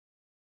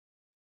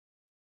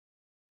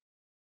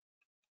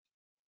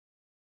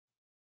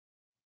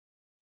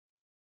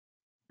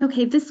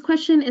 Okay, this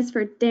question is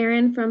for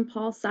Darren from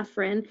Paul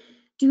Suffren.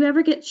 Do you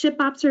ever get ship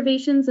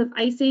observations of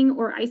icing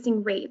or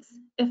icing rates?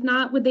 If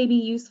not, would they be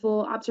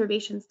useful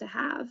observations to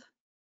have?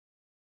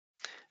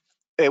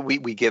 We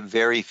get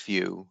very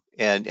few.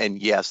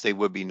 And yes, they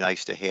would be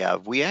nice to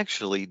have. We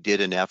actually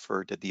did an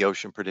effort at the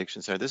Ocean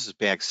Prediction Center. This is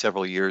back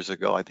several years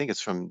ago. I think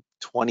it's from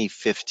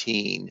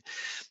 2015,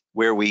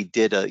 where we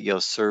did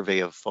a survey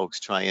of folks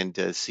trying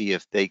to see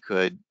if they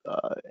could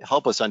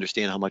help us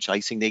understand how much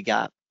icing they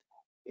got,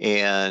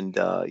 and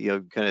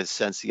kind of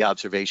sense the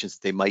observations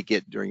that they might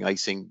get during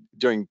icing,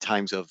 during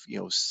times of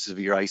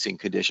severe icing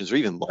conditions or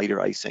even lighter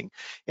icing.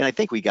 And I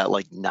think we got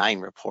like 9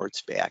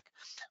 reports back,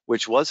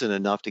 which wasn't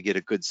enough to get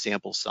a good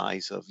sample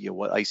size of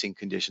what icing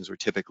conditions were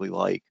typically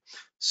like.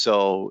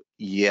 So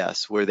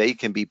yes, where they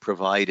can be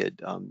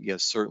provided,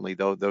 yes, certainly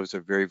though, those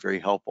are very, very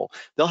helpful.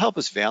 They'll help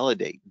us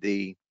validate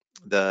the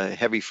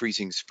heavy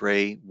freezing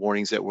spray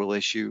warnings that we'll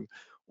issue,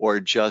 or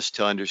just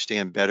to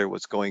understand better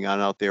what's going on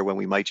out there when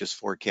we might just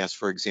forecast,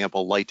 for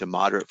example, light to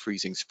moderate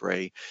freezing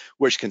spray,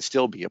 which can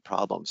still be a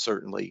problem,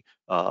 certainly,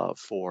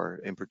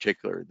 for, in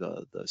particular,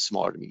 the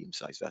smaller to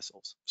medium-sized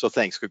vessels. So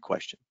thanks, good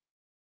question.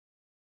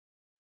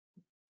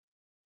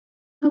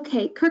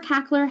 Okay, Kirk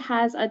Hackler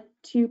has a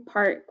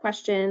 2-part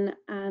question.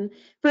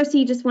 First,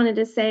 he just wanted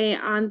to say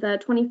on the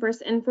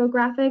 21st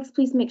infographics,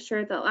 please make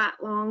sure that lat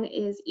long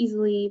is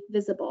easily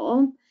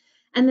visible.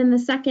 And then the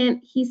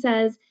second, he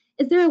says,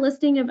 is there a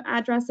listing of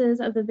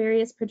addresses of the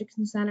various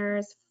prediction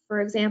centers?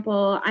 For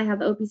example, I have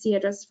OPC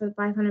addresses for the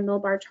 500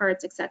 millibar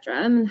charts,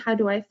 etc. And how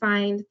do I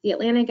find the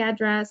Atlantic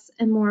address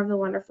and more of the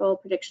wonderful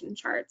prediction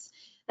charts?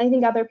 I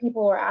think other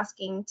people are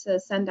asking to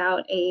send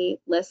out a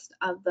list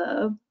of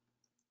the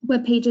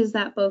web pages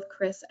that both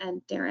Chris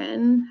and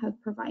Darren have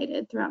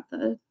provided throughout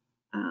the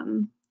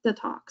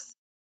talks.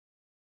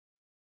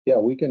 Yeah,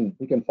 we can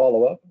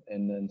follow up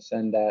and then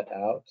send that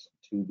out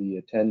to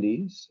the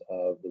attendees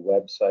of the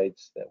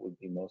websites that would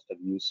be most of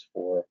use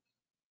for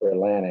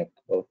Atlantic,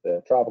 both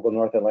the tropical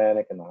North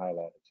Atlantic and the high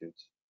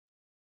latitudes.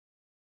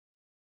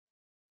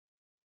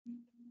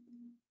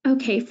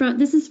 Okay,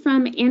 this is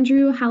from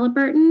Andrew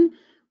Halliburton.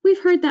 We've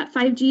heard that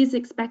 5G is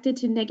expected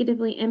to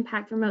negatively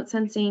impact remote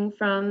sensing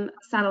from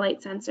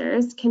satellite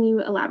sensors. Can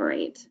you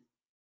elaborate?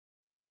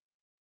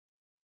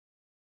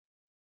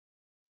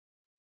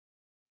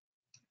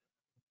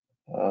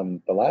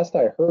 The last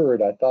I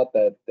heard, I thought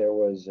that there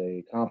was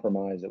a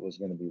compromise that was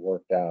going to be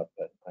worked out,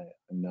 but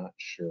I'm not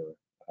sure.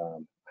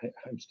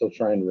 I'm still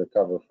trying to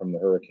recover from the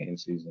hurricane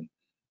season,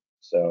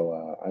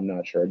 so I'm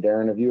not sure.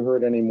 Darren, have you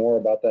heard any more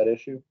about that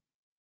issue?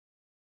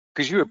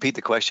 Could you repeat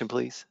the question,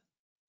 please?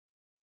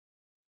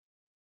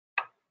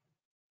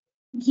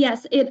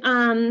 Yes,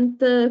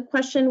 the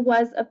question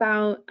was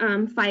about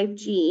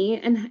 5G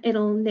and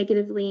it'll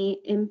negatively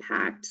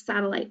impact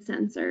satellite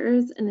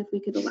sensors, and if we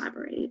could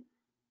elaborate.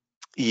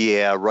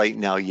 Yeah, right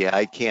now, yeah,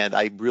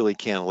 I really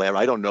can't elaborate.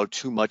 I don't know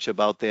too much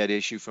about that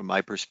issue from my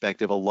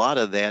perspective. A lot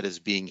of that is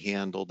being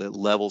handled at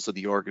levels of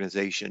the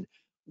organization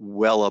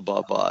well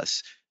above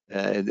us.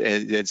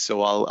 And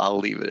so I'll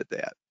leave it at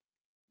that.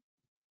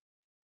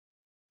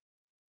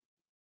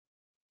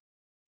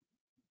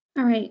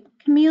 All right,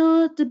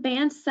 Camille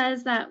DeBant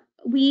says that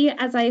we,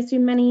 as I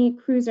assume many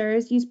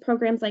cruisers, use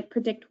programs like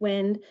Predict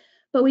Wind,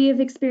 but we have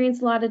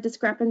experienced a lot of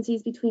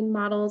discrepancies between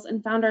models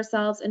and found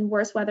ourselves in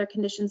worse weather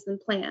conditions than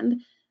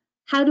planned.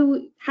 How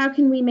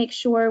can we make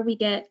sure we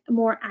get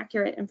more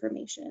accurate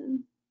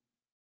information?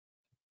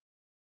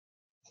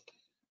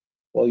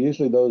 Well,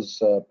 usually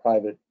those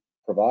private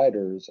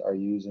providers are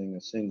using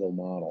a single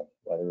model,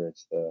 whether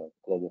it's the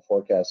global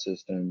forecast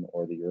system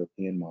or the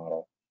European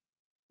model.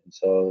 And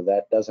so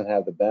that doesn't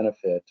have the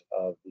benefit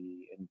of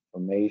the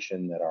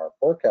information that our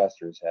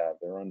forecasters have,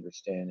 their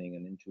understanding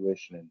and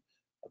intuition and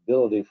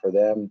ability for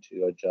them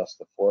to adjust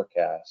the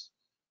forecast.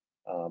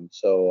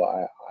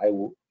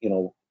 So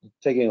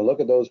taking a look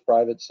at those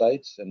private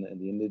sites and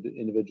the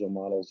individual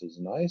models is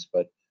nice,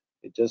 but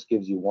it just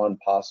gives you one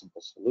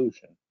possible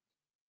solution.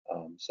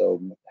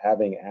 So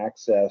having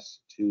access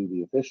to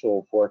the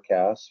official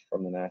forecasts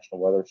from the National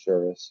Weather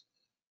Service,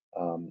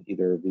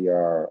 either via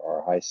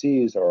our high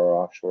seas or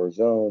our offshore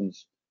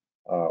zones,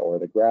 or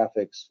the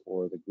graphics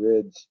or the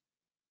grids,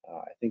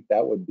 I think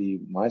that would be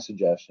my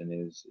suggestion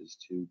is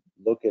to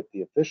look at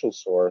the official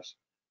source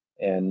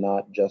and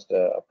not just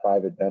a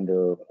private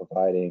vendor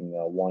providing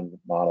one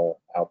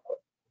model output.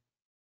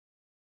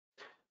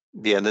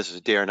 Yeah, and this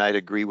is Darren. I'd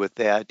agree with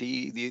that.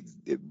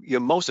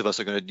 Most of us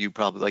are going to do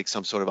probably like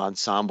some sort of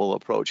ensemble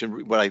approach,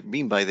 and what I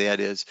mean by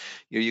that is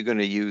you're going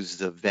to use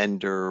the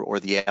vendor or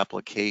the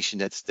application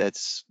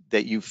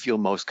that you feel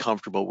most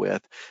comfortable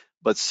with,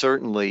 but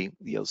certainly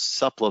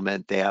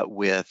supplement that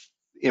with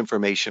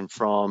information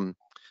from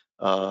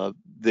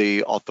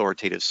the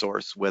authoritative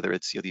source, whether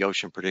it's the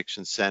Ocean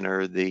Prediction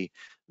Center, the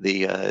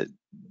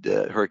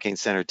Hurricane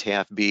Center,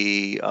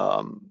 TAFB,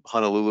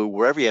 Honolulu,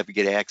 wherever you have to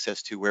get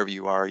access to, wherever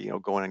you are,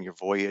 going on your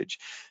voyage,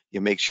 you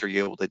make sure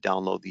you're able to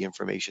download the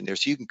information there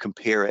so you can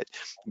compare it,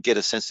 get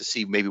a sense to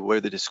see maybe where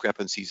the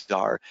discrepancies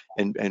are,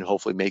 and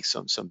hopefully make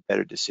some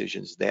better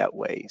decisions that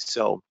way.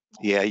 So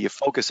yeah, you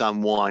focus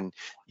on one,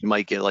 you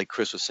might get, like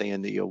Chris was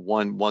saying, the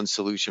one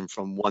solution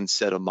from one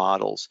set of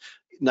models,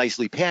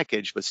 nicely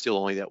packaged, but still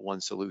only that one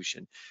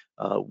solution.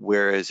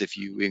 Whereas if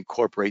you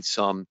incorporate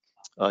some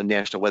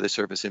National Weather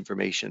Service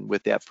information.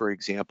 With that, for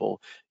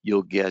example,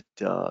 you'll get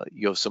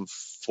some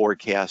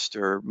forecast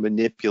or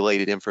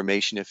manipulated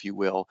information, if you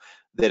will,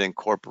 that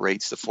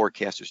incorporates the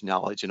forecaster's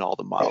knowledge and all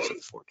the models that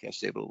the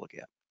forecaster is able to look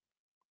at.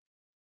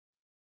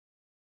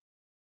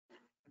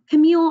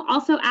 Camille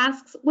also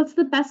asks, what's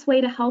the best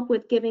way to help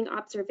with giving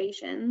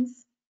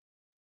observations?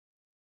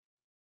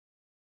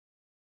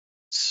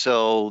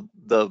 So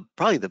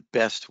probably the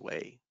best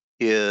way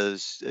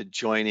is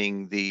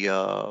joining the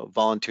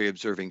Voluntary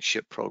Observing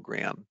Ship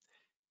program.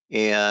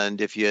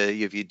 And if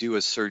you do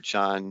a search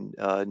on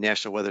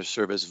National Weather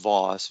Service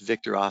VOS,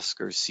 Victor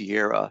Oscar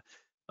Sierra,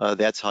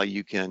 that's how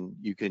you can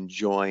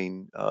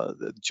join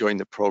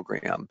the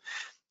program.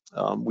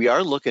 We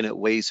are looking at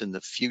ways in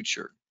the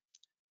future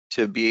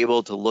to be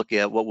able to look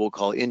at what we'll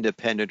call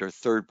independent or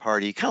third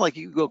party, kind of like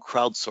you go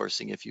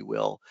crowdsourcing, if you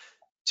will,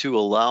 to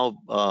allow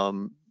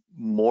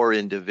more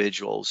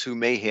individuals who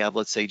may have,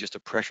 let's say, just a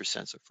pressure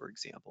sensor, for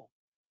example,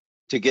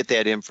 to get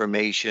that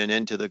information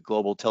into the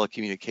global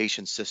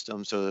telecommunication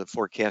system so the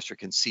forecaster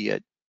can see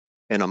it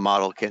and a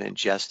model can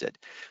ingest it.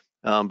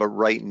 But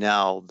right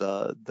now,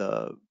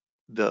 the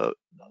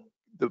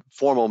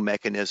formal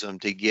mechanism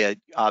to get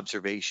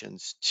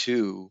observations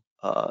to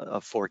a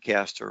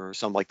forecaster or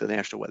something like the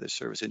National Weather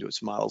Service into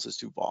its models is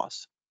through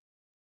VOS.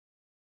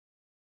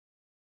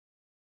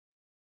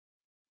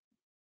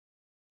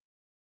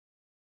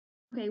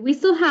 Okay, we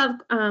still have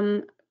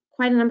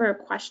quite a number of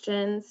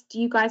questions. Do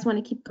you guys want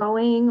to keep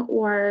going,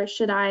 or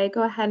should I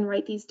go ahead and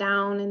write these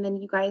down and then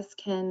you guys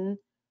can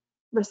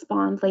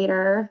respond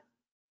later?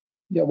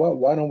 Yeah, well,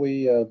 why don't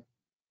we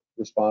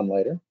respond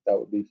later? That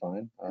would be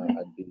fine. Okay.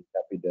 I'd be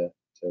happy to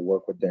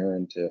work with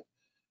Darren to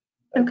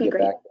Okay, get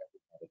great. back to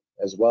everybody,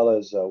 as well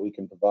as we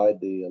can provide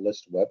the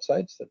list of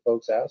websites that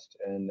folks asked,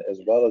 and as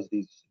well as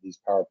these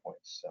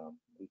PowerPoints.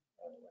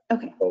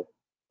 Okay. Both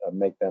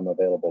make them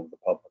available to the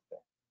public there.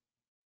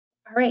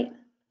 All right,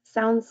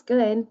 sounds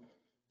good.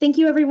 Thank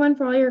you everyone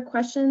for all your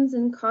questions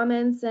and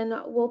comments, and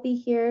we'll be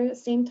here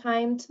same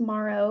time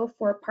tomorrow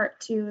for part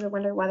 2 of the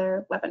winter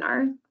weather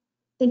webinar.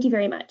 Thank you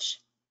very much.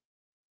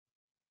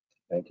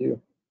 Thank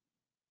you.